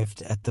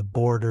arrived at the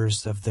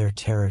borders of their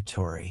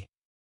territory.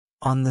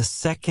 On the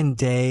second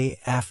day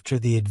after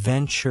the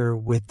adventure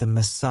with the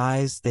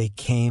Maasais, they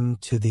came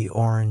to the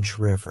Orange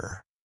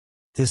River.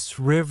 This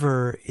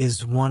river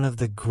is one of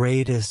the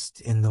greatest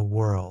in the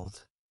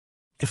world.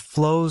 It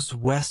flows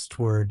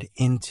westward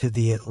into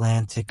the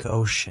Atlantic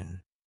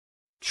Ocean.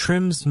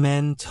 Trim's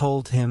men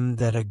told him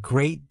that a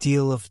great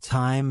deal of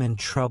time and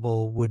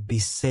trouble would be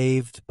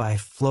saved by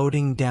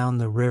floating down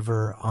the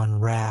river on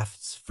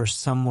rafts for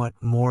somewhat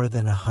more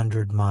than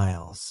 100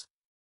 miles.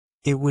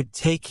 It would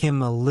take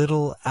him a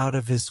little out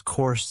of his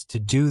course to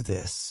do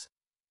this,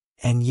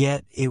 and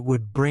yet it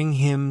would bring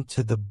him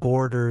to the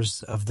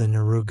borders of the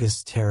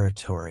Nerugas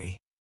territory.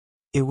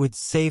 It would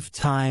save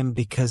time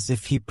because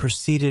if he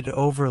proceeded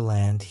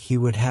overland he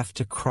would have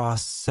to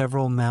cross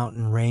several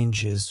mountain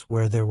ranges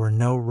where there were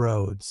no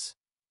roads,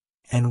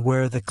 and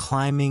where the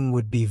climbing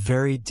would be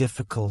very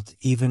difficult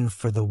even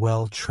for the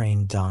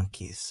well-trained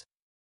donkeys.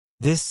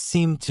 This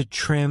seemed to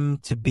Trim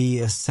to be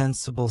a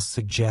sensible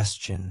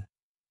suggestion,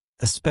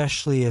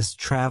 especially as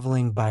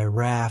traveling by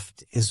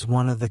raft is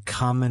one of the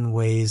common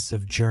ways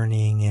of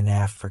journeying in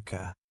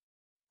Africa.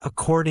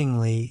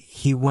 Accordingly,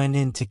 he went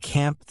into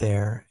camp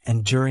there,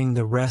 and during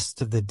the rest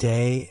of the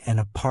day and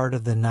a part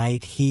of the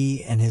night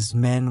he and his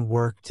men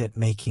worked at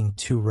making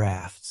 2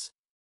 rafts.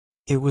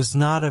 It was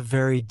not a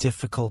very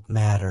difficult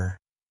matter,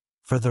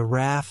 for the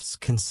rafts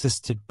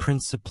consisted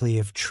principally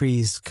of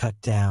trees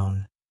cut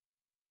down,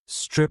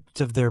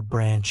 stripped of their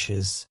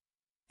branches,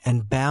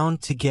 and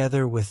bound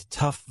together with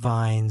tough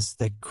vines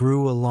that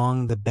grew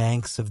along the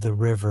banks of the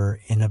river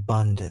in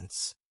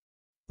abundance.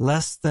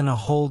 Less than a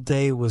whole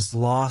day was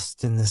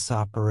lost in this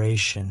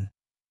operation,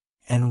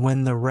 and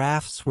when the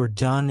rafts were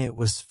done it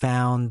was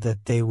found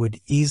that they would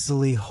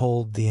easily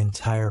hold the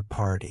entire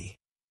party,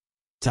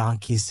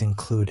 donkeys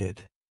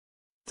included.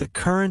 The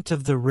current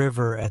of the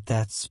river at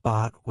that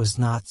spot was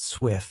not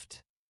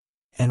swift,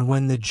 and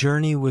when the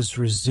journey was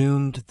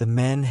resumed the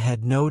men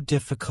had no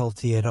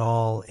difficulty at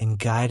all in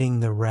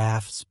guiding the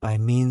rafts by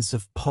means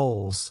of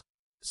poles,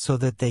 so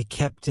that they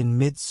kept in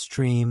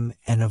midstream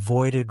and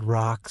avoided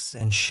rocks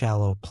and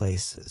shallow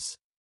places.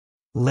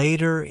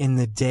 Later in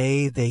the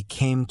day they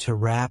came to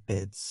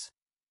rapids,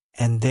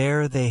 and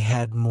there they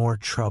had more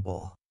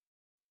trouble.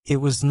 It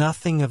was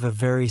nothing of a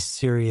very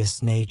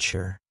serious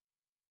nature,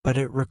 but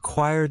it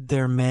required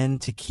their men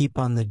to keep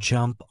on the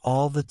jump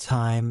all the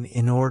time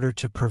in order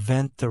to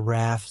prevent the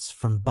rafts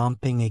from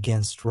bumping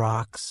against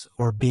rocks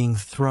or being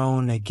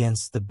thrown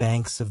against the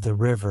banks of the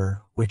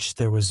river, which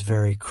there was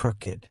very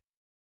crooked.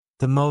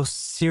 The most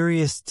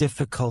serious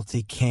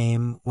difficulty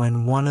came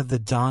when one of the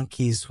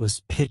donkeys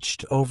was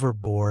pitched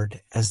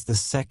overboard as the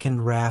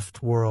second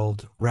raft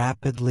whirled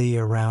rapidly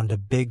around a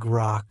big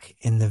rock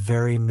in the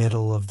very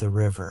middle of the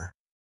river.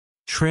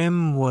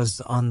 Trim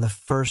was on the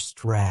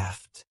first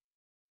raft.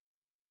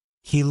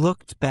 He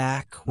looked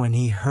back when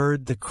he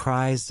heard the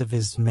cries of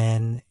his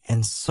men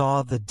and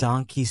saw the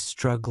donkey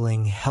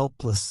struggling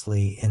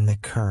helplessly in the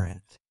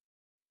current.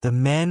 The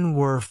men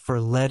were for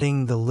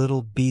letting the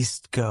little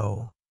beast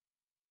go,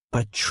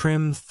 but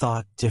Trim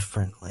thought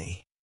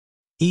differently.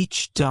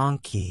 "Each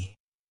donkey,"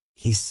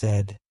 he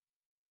said,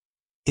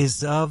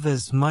 "is of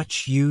as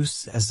much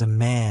use as a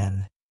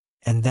man,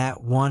 and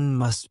that one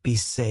must be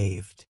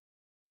saved."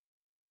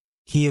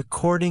 He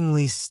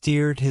accordingly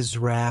steered his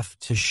raft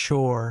to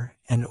shore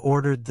and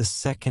ordered the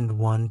second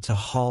one to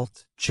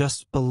halt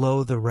just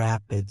below the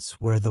rapids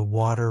where the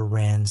water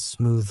ran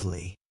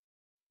smoothly.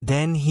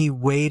 Then he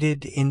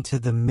waded into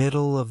the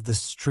middle of the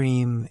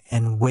stream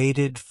and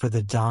waited for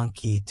the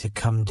donkey to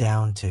come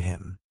down to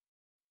him.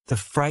 The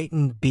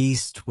frightened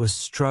beast was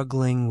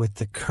struggling with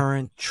the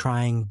current,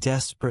 trying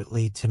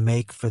desperately to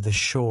make for the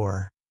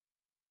shore,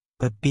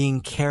 but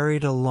being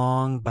carried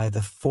along by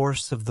the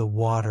force of the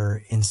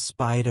water in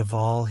spite of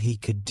all he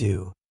could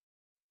do.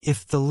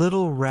 If the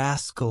little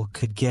rascal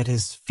could get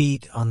his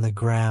feet on the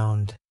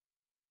ground,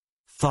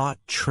 thought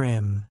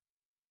Trim,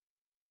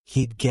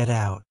 he'd get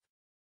out.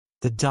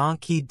 The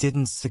donkey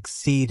didn't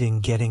succeed in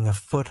getting a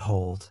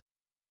foothold,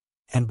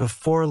 and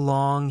before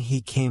long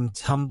he came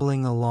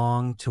tumbling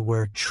along to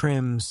where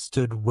Trim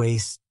stood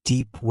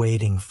waist-deep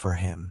waiting for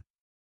him.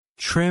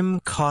 Trim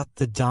caught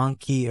the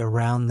donkey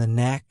around the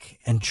neck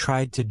and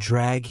tried to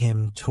drag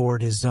him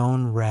toward his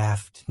own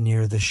raft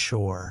near the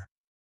shore.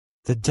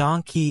 The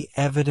donkey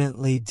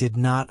evidently did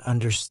not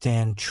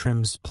understand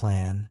Trim's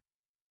plan,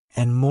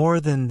 and more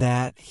than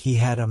that he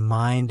had a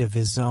mind of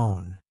his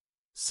own,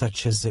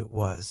 such as it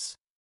was.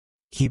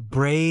 He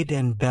brayed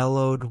and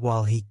bellowed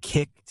while he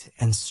kicked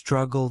and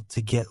struggled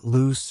to get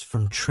loose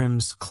from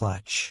Trim's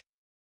clutch.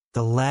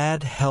 The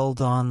lad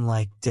held on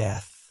like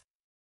death.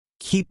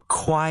 "Keep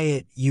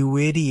quiet, you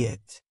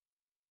idiot,"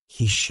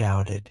 he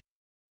shouted.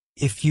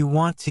 "If you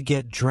want to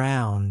get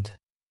drowned,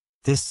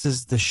 This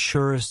is the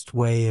surest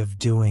way of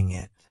doing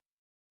it.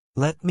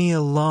 Let me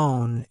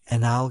alone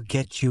and I'll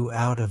get you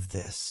out of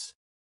this."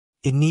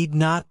 It need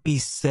not be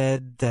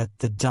said that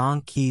the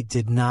donkey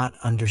did not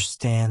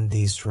understand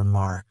these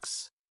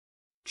remarks.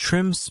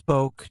 Trim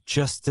spoke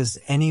just as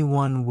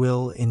anyone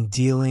will in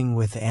dealing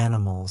with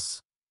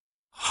animals,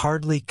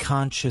 hardly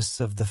conscious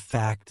of the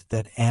fact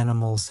that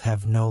animals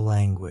have no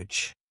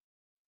language.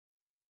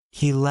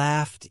 He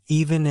laughed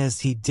even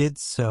as he did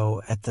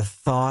so at the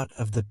thought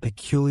of the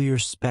peculiar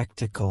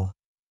spectacle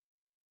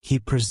he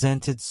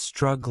presented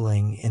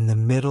struggling in the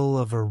middle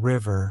of a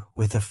river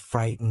with a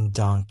frightened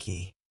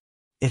donkey.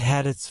 It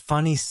had its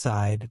funny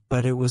side,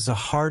 but it was a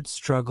hard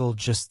struggle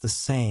just the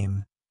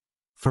same,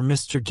 for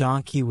Mr.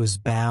 Donkey was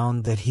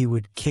bound that he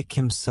would kick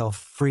himself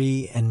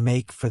free and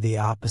make for the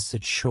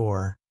opposite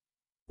shore,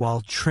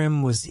 while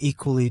Trim was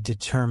equally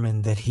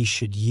determined that he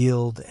should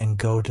yield and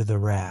go to the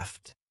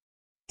raft.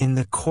 In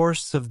the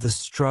course of the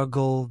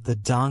struggle, the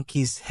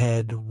donkey's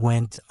head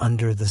went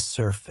under the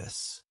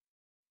surface.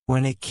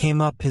 When it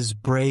came up, his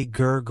bray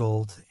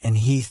gurgled, and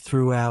he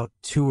threw out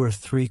 2 or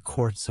 3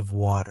 quarts of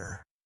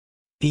water.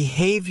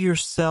 "Behave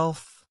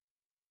yourself,"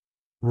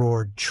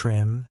 roared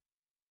Trim,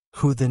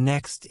 who the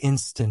next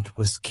instant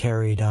was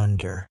carried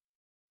under.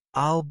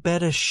 "I'll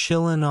bet a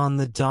shillin' on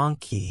the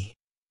donkey,"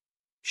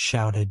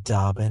 shouted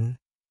Dobbin,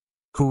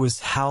 who was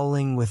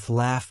howling with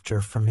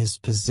laughter from his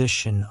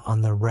position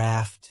on the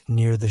raft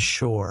near the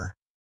shore.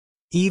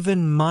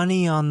 "Even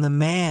money on the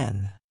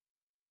man,"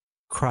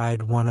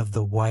 cried one of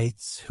the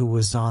whites who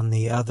was on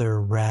the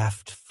other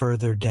raft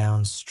further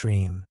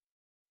downstream.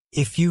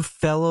 "If you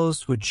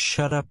fellows would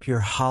shut up your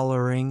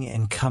hollering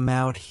and come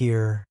out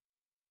here,"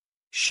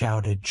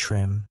 shouted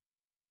Trim,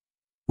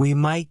 "we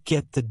might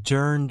get the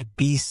derned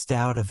beast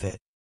out of it."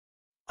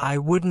 "I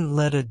wouldn't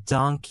let a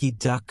donkey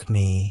duck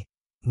me,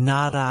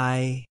 not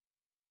I,"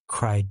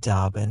 cried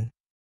Dobbin.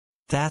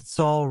 "That's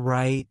all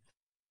right,"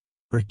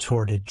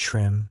 retorted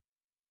Trim.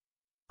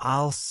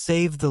 "I'll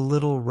save the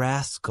little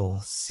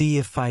rascal, see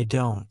if I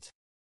don't."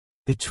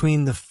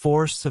 Between the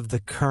force of the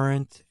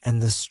current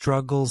and the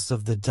struggles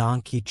of the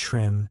donkey,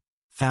 Trim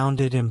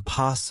found it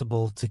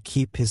impossible to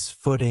keep his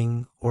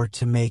footing or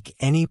to make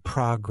any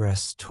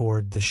progress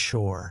toward the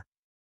shore.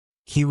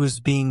 He was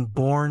being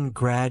borne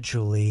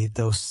gradually,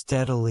 though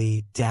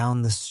steadily,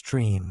 down the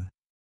stream.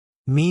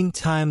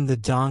 Meantime the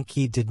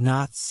donkey did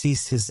not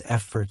cease his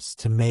efforts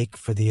to make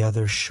for the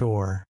other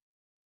shore,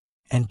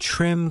 and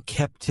Trim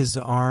kept his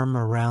arm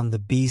around the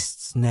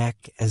beast's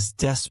neck as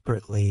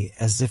desperately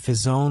as if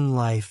his own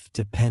life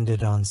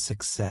depended on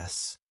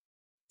success.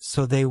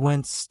 So they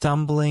went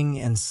stumbling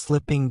and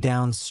slipping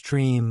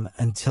downstream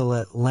until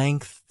at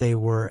length they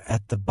were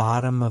at the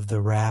bottom of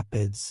the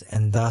rapids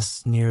and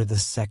thus near the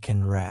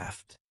second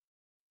raft.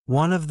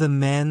 One of the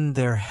men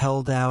there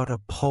held out a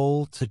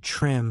pole to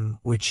Trim,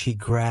 which he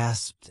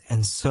grasped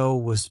and so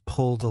was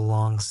pulled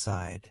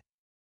alongside.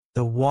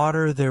 The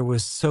water there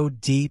was so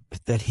deep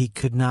that he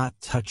could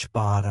not touch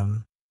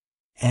bottom,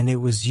 and it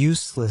was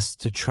useless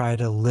to try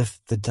to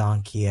lift the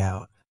donkey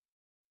out.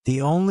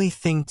 The only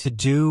thing to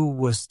do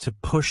was to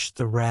push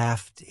the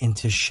raft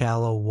into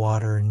shallow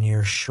water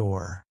near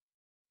shore.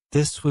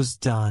 This was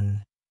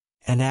done,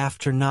 and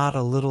after not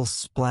a little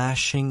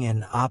splashing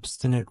and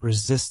obstinate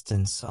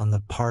resistance on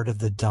the part of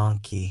the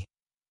donkey,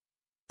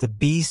 the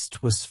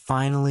beast was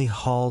finally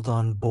hauled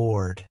on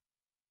board,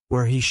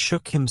 where he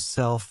shook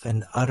himself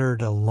and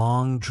uttered a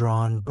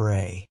long-drawn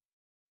bray.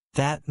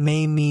 "That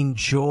may mean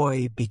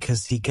joy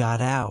because he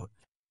got out,"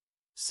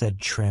 said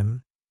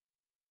Trim,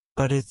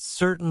 "but it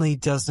certainly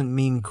doesn't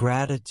mean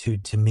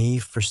gratitude to me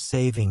for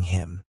saving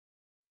him."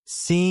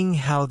 Seeing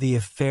how the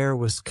affair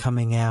was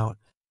coming out,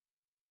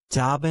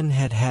 Dobbin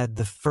had had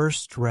the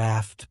first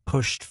raft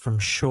pushed from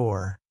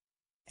shore,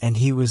 and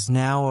he was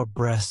now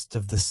abreast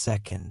of the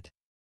second.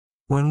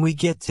 "When we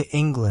get to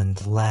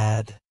England,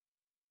 lad,"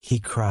 he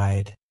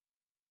cried,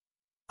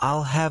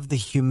 "I'll have the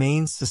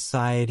Humane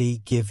Society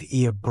give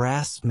 'ee a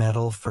brass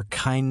medal for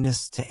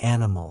kindness to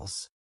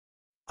animals."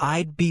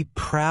 "I'd be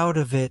proud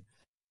of it,"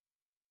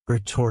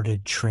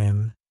 retorted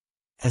Trim,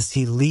 as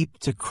he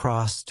leaped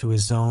across to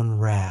his own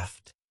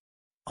raft.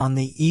 On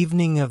the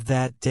evening of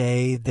that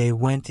day they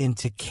went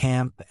into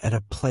camp at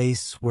a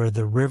place where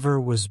the river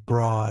was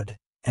broad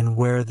and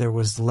where there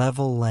was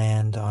level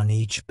land on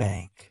each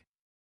bank.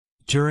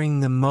 During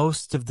the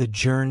most of the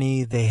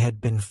journey they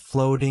had been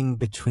floating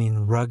between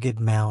rugged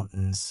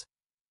mountains,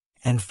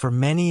 and for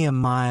many a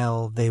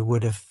mile they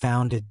would have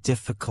found it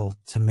difficult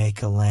to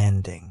make a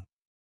landing.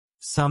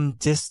 Some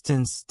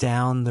distance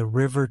down the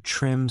river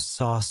Trim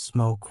saw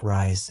smoke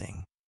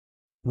rising.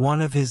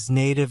 One of his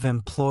native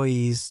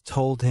employees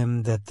told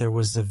him that there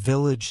was a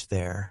village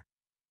there,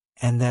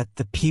 and that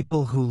the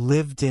people who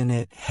lived in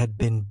it had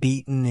been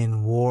beaten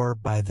in war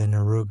by the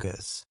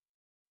Nerugas.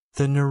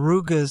 "The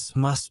Nerugas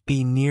must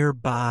be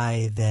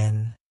nearby,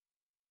 then,"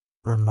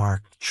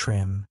 remarked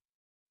Trim.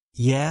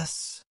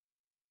 "Yes,"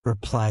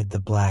 replied the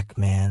black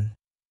man.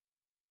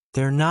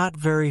 "They're not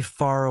very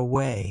far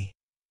away.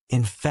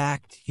 In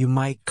fact, you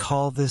might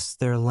call this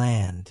their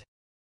land."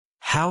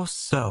 "How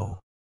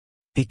so?"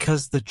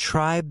 because the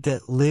tribe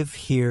that live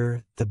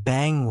here, the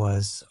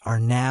Bangwas, are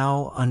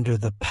now under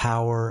the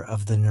power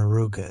of the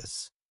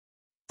Narugas.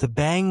 The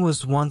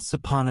Bangwas once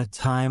upon a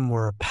time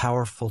were a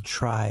powerful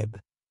tribe,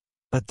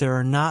 but there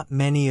are not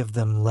many of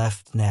them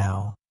left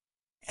now,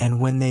 and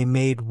when they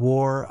made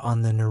war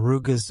on the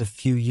Narugas a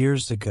few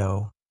years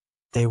ago,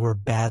 they were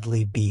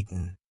badly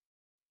beaten.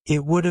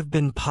 It would have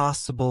been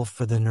possible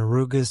for the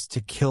Narugas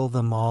to kill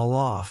them all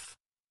off,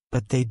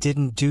 but they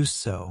didn't do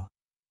so.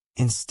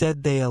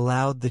 Instead, they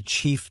allowed the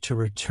chief to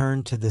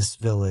return to this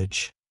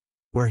village,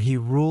 where he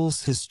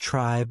rules his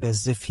tribe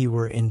as if he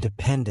were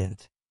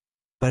independent,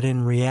 but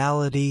in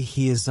reality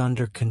he is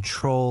under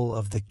control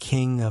of the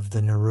king of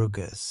the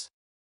Narugas.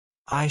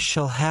 I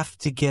shall have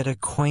to get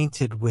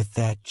acquainted with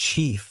that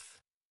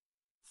chief,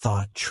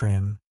 thought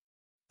Trim.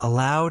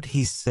 Aloud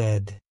he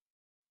said,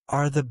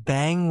 "Are the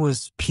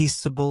Bangwas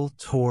peaceable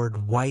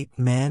toward white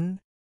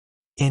men?"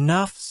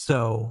 "Enough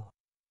so,"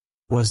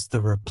 was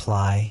the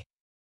reply.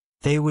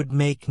 "They would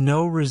make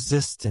no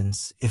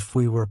resistance if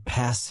we were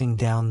passing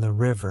down the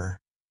river,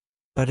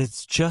 but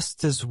it's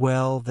just as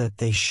well that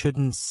they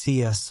shouldn't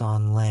see us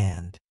on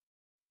land.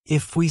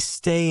 If we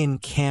stay in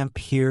camp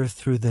here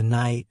through the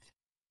night,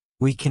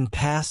 we can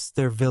pass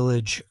their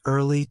village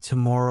early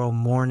tomorrow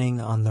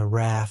morning on the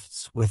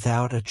rafts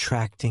without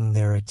attracting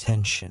their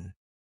attention."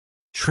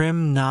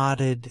 Trim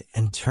nodded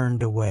and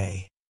turned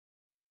away.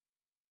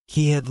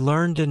 He had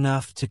learned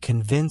enough to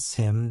convince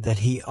him that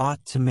he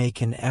ought to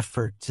make an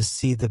effort to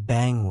see the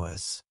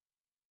Bangwas,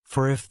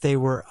 for if they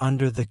were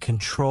under the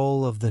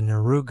control of the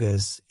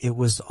Narugas, it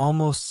was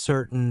almost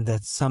certain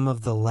that some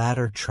of the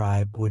latter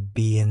tribe would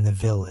be in the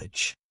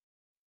village.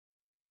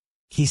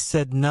 He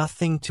said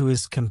nothing to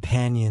his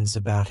companions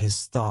about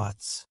his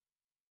thoughts,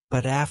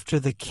 but after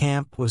the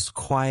camp was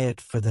quiet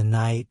for the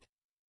night,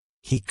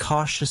 he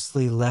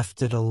cautiously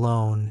left it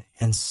alone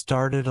and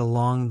started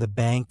along the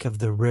bank of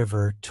the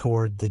river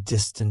toward the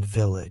distant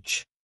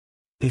village.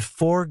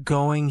 Before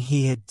going,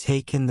 he had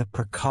taken the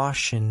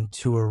precaution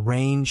to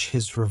arrange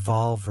his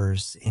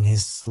revolvers in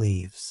his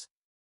sleeves.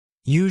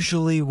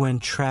 Usually when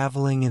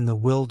traveling in the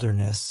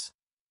wilderness,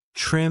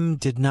 Trim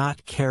did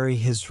not carry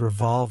his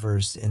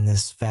revolvers in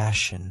this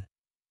fashion,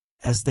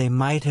 as they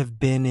might have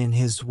been in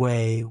his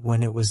way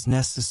when it was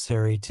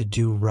necessary to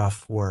do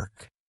rough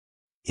work.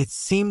 It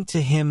seemed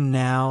to him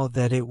now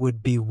that it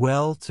would be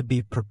well to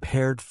be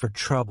prepared for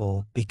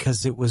trouble,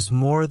 because it was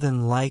more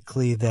than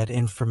likely that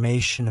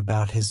information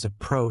about his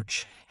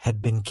approach had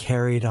been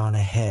carried on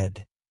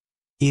ahead,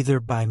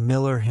 either by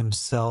Miller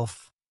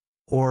himself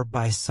or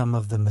by some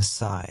of the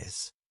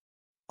Maasais.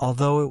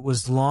 Although it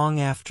was long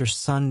after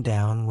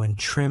sundown when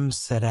Trim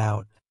set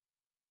out,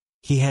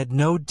 he had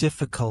no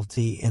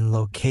difficulty in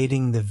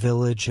locating the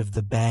village of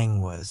the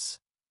Bangwas,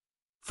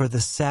 for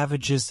the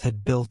savages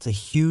had built a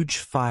huge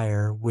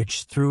fire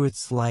which threw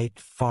its light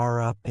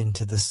far up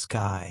into the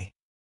sky.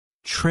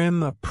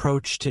 Trim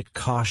approached it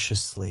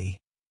cautiously,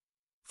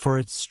 for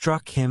it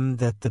struck him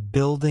that the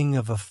building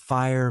of a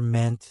fire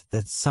meant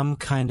that some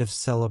kind of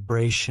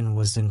celebration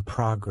was in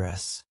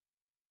progress,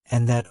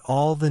 and that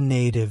all the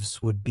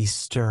natives would be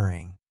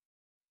stirring.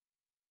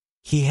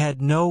 He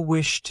had no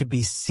wish to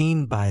be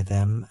seen by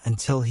them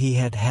until he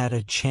had had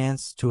a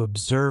chance to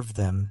observe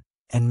them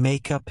and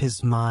make up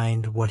his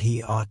mind what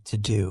he ought to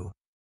do.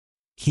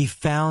 He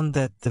found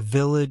that the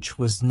village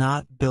was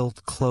not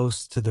built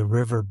close to the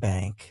river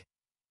bank,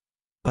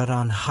 but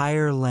on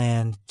higher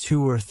land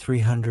 200 or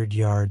 300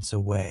 yards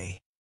away.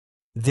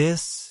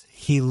 This,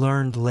 he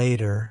learned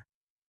later,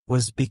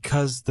 was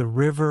because the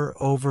river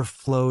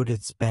overflowed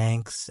its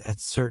banks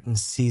at certain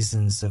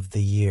seasons of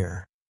the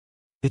year.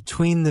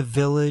 Between the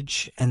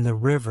village and the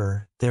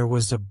river there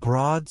was a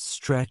broad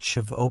stretch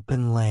of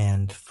open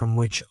land from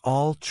which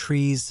all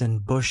trees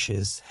and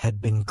bushes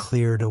had been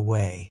cleared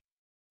away.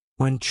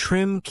 When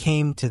Trim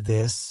came to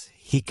this,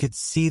 he could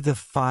see the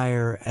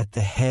fire at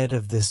the head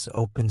of this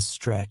open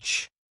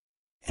stretch,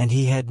 and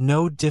he had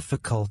no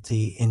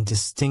difficulty in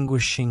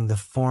distinguishing the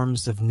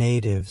forms of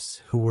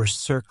natives who were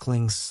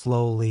circling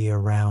slowly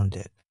around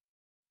it.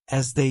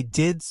 As they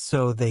did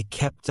so, they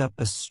kept up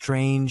a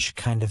strange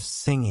kind of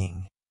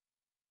singing,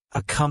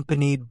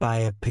 accompanied by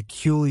a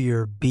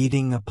peculiar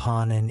beating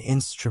upon an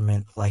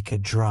instrument like a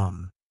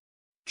drum.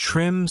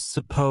 Trim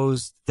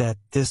supposed that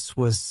this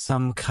was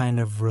some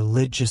kind of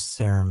religious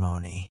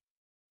ceremony.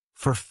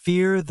 For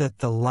fear that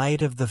the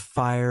light of the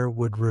fire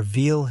would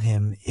reveal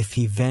him if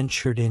he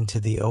ventured into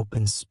the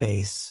open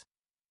space,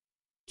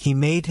 he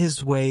made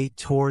his way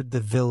toward the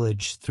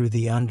village through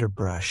the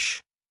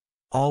underbrush,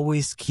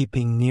 always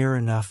keeping near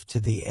enough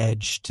to the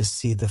edge to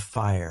see the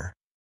fire.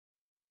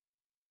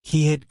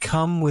 He had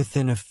come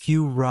within a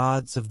few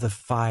rods of the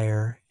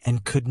fire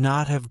and could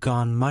not have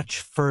gone much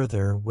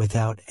further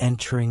without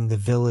entering the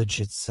village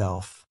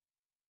itself,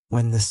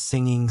 when the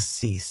singing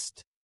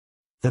ceased.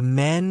 The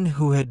men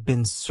who had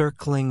been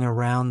circling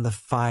around the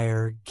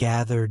fire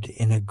gathered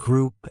in a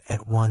group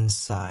at one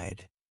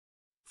side.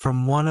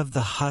 From one of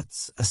the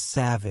huts a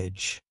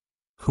savage,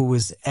 who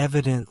was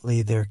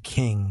evidently their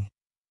king,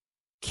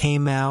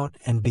 came out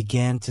and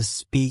began to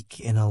speak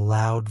in a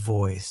loud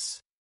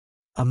voice.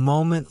 A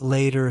moment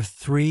later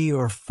 3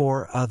 or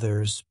 4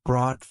 others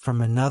brought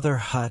from another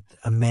hut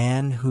a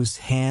man whose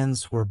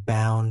hands were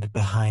bound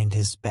behind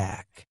his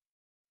back.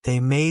 They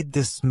made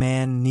this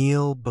man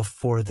kneel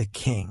before the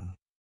king.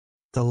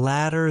 The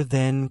latter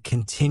then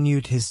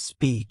continued his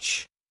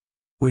speech,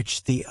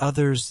 which the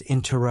others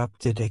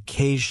interrupted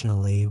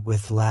occasionally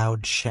with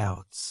loud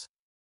shouts.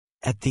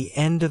 At the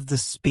end of the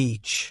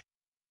speech,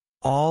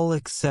 all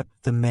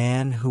except the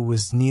man who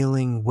was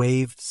kneeling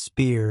waved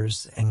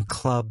spears and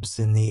clubs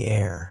in the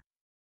air.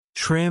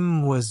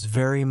 Trim was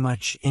very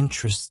much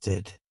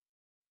interested.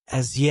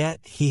 As yet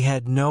he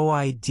had no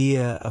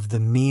idea of the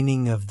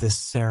meaning of this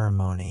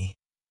ceremony,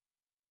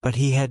 but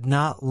he had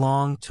not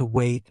long to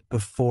wait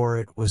before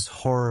it was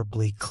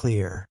horribly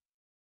clear.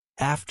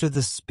 After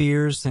the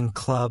spears and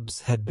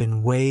clubs had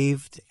been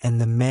waved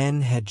and the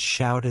men had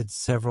shouted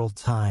several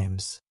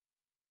times,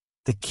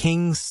 the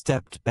king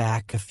stepped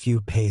back a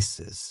few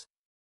paces.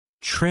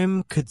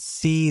 Trim could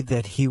see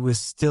that he was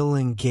still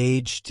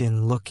engaged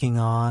in looking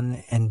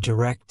on and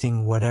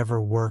directing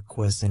whatever work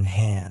was in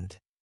hand.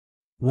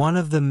 One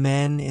of the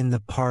men in the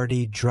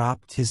party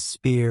dropped his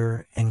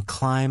spear and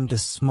climbed a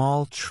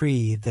small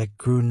tree that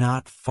grew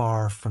not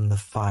far from the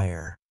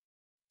fire.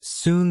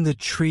 Soon the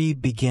tree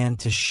began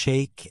to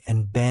shake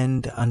and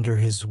bend under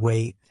his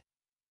weight,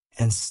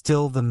 and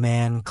still the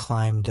man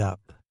climbed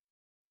up.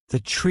 The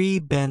tree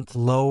bent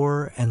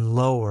lower and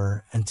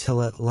lower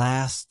until at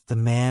last the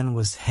man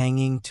was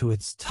hanging to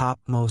its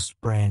topmost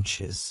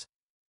branches,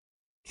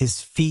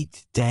 his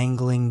feet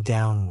dangling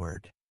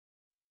downward.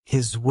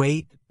 His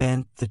weight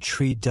bent the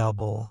tree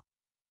double,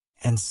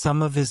 and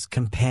some of his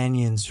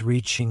companions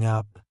reaching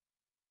up,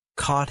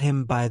 caught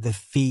him by the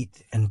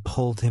feet and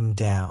pulled him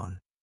down.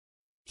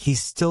 He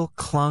still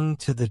clung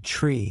to the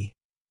tree,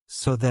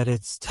 so that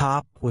its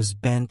top was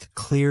bent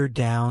clear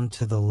down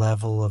to the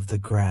level of the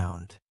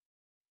ground.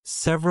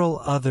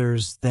 Several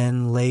others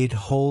then laid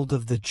hold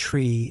of the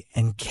tree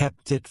and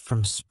kept it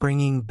from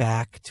springing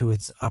back to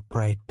its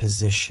upright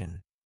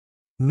position.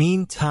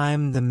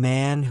 Meantime the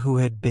man who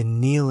had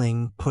been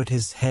kneeling put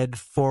his head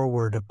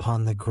forward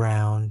upon the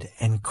ground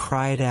and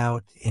cried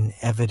out in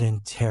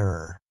evident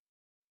terror.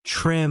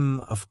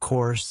 Trim, of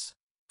course,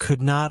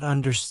 could not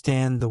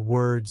understand the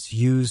words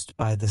used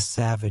by the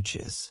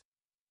savages,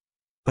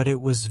 but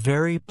it was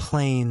very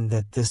plain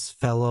that this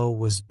fellow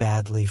was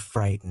badly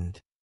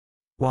frightened.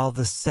 While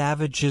the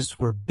savages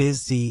were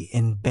busy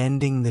in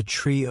bending the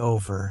tree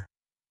over,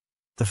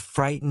 the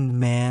frightened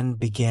man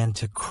began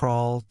to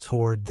crawl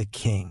toward the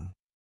king.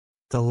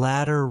 The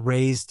latter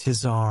raised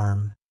his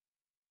arm,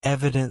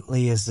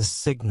 evidently as a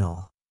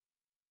signal,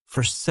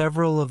 for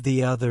several of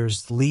the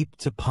others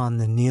leaped upon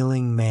the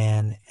kneeling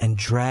man and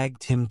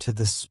dragged him to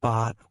the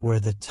spot where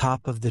the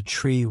top of the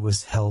tree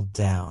was held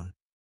down.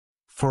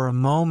 For a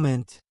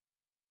moment,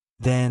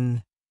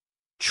 then,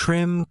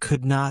 Trim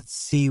could not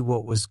see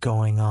what was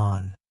going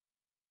on,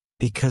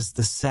 because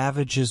the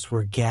savages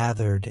were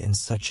gathered in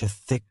such a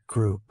thick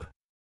group.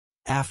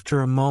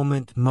 After a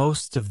moment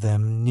most of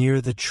them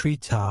near the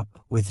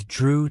treetop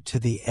withdrew to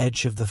the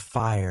edge of the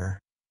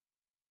fire,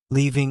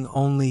 leaving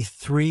only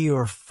 3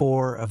 or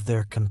 4 of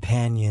their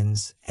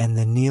companions and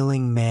the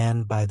kneeling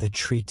man by the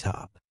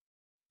treetop.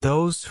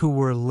 Those who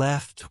were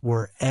left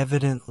were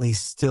evidently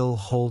still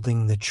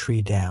holding the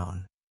tree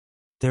down.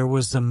 There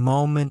was a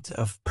moment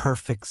of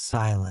perfect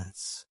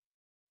silence.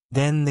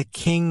 Then the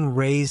king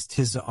raised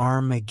his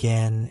arm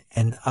again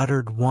and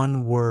uttered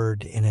one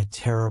word in a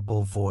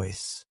terrible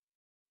voice.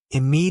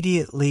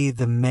 Immediately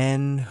the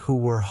men who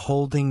were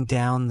holding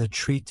down the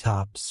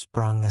treetop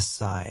sprung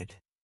aside.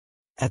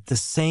 At the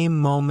same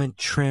moment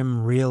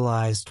Trim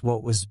realized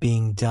what was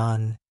being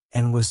done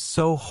and was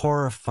so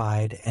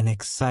horrified and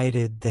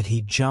excited that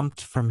he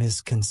jumped from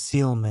his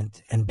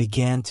concealment and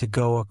began to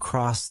go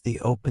across the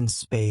open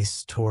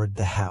space toward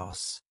the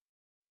house.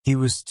 He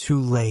was too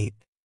late.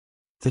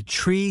 The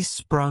tree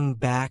sprung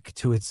back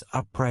to its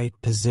upright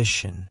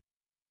position,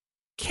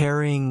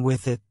 carrying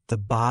with it the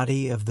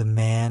body of the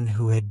man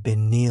who had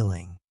been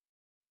kneeling.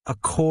 A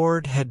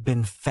cord had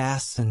been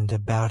fastened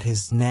about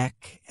his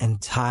neck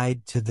and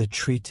tied to the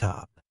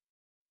treetop.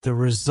 The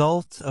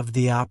result of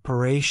the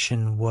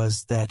operation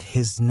was that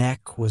his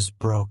neck was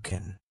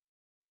broken.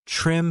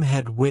 Trim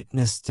had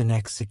witnessed an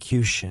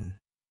execution,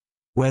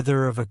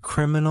 whether of a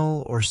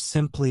criminal or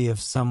simply of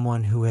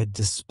someone who had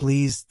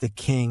displeased the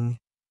king,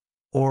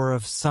 or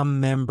of some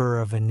member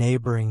of a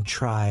neighboring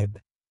tribe,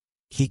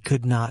 he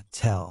could not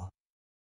tell.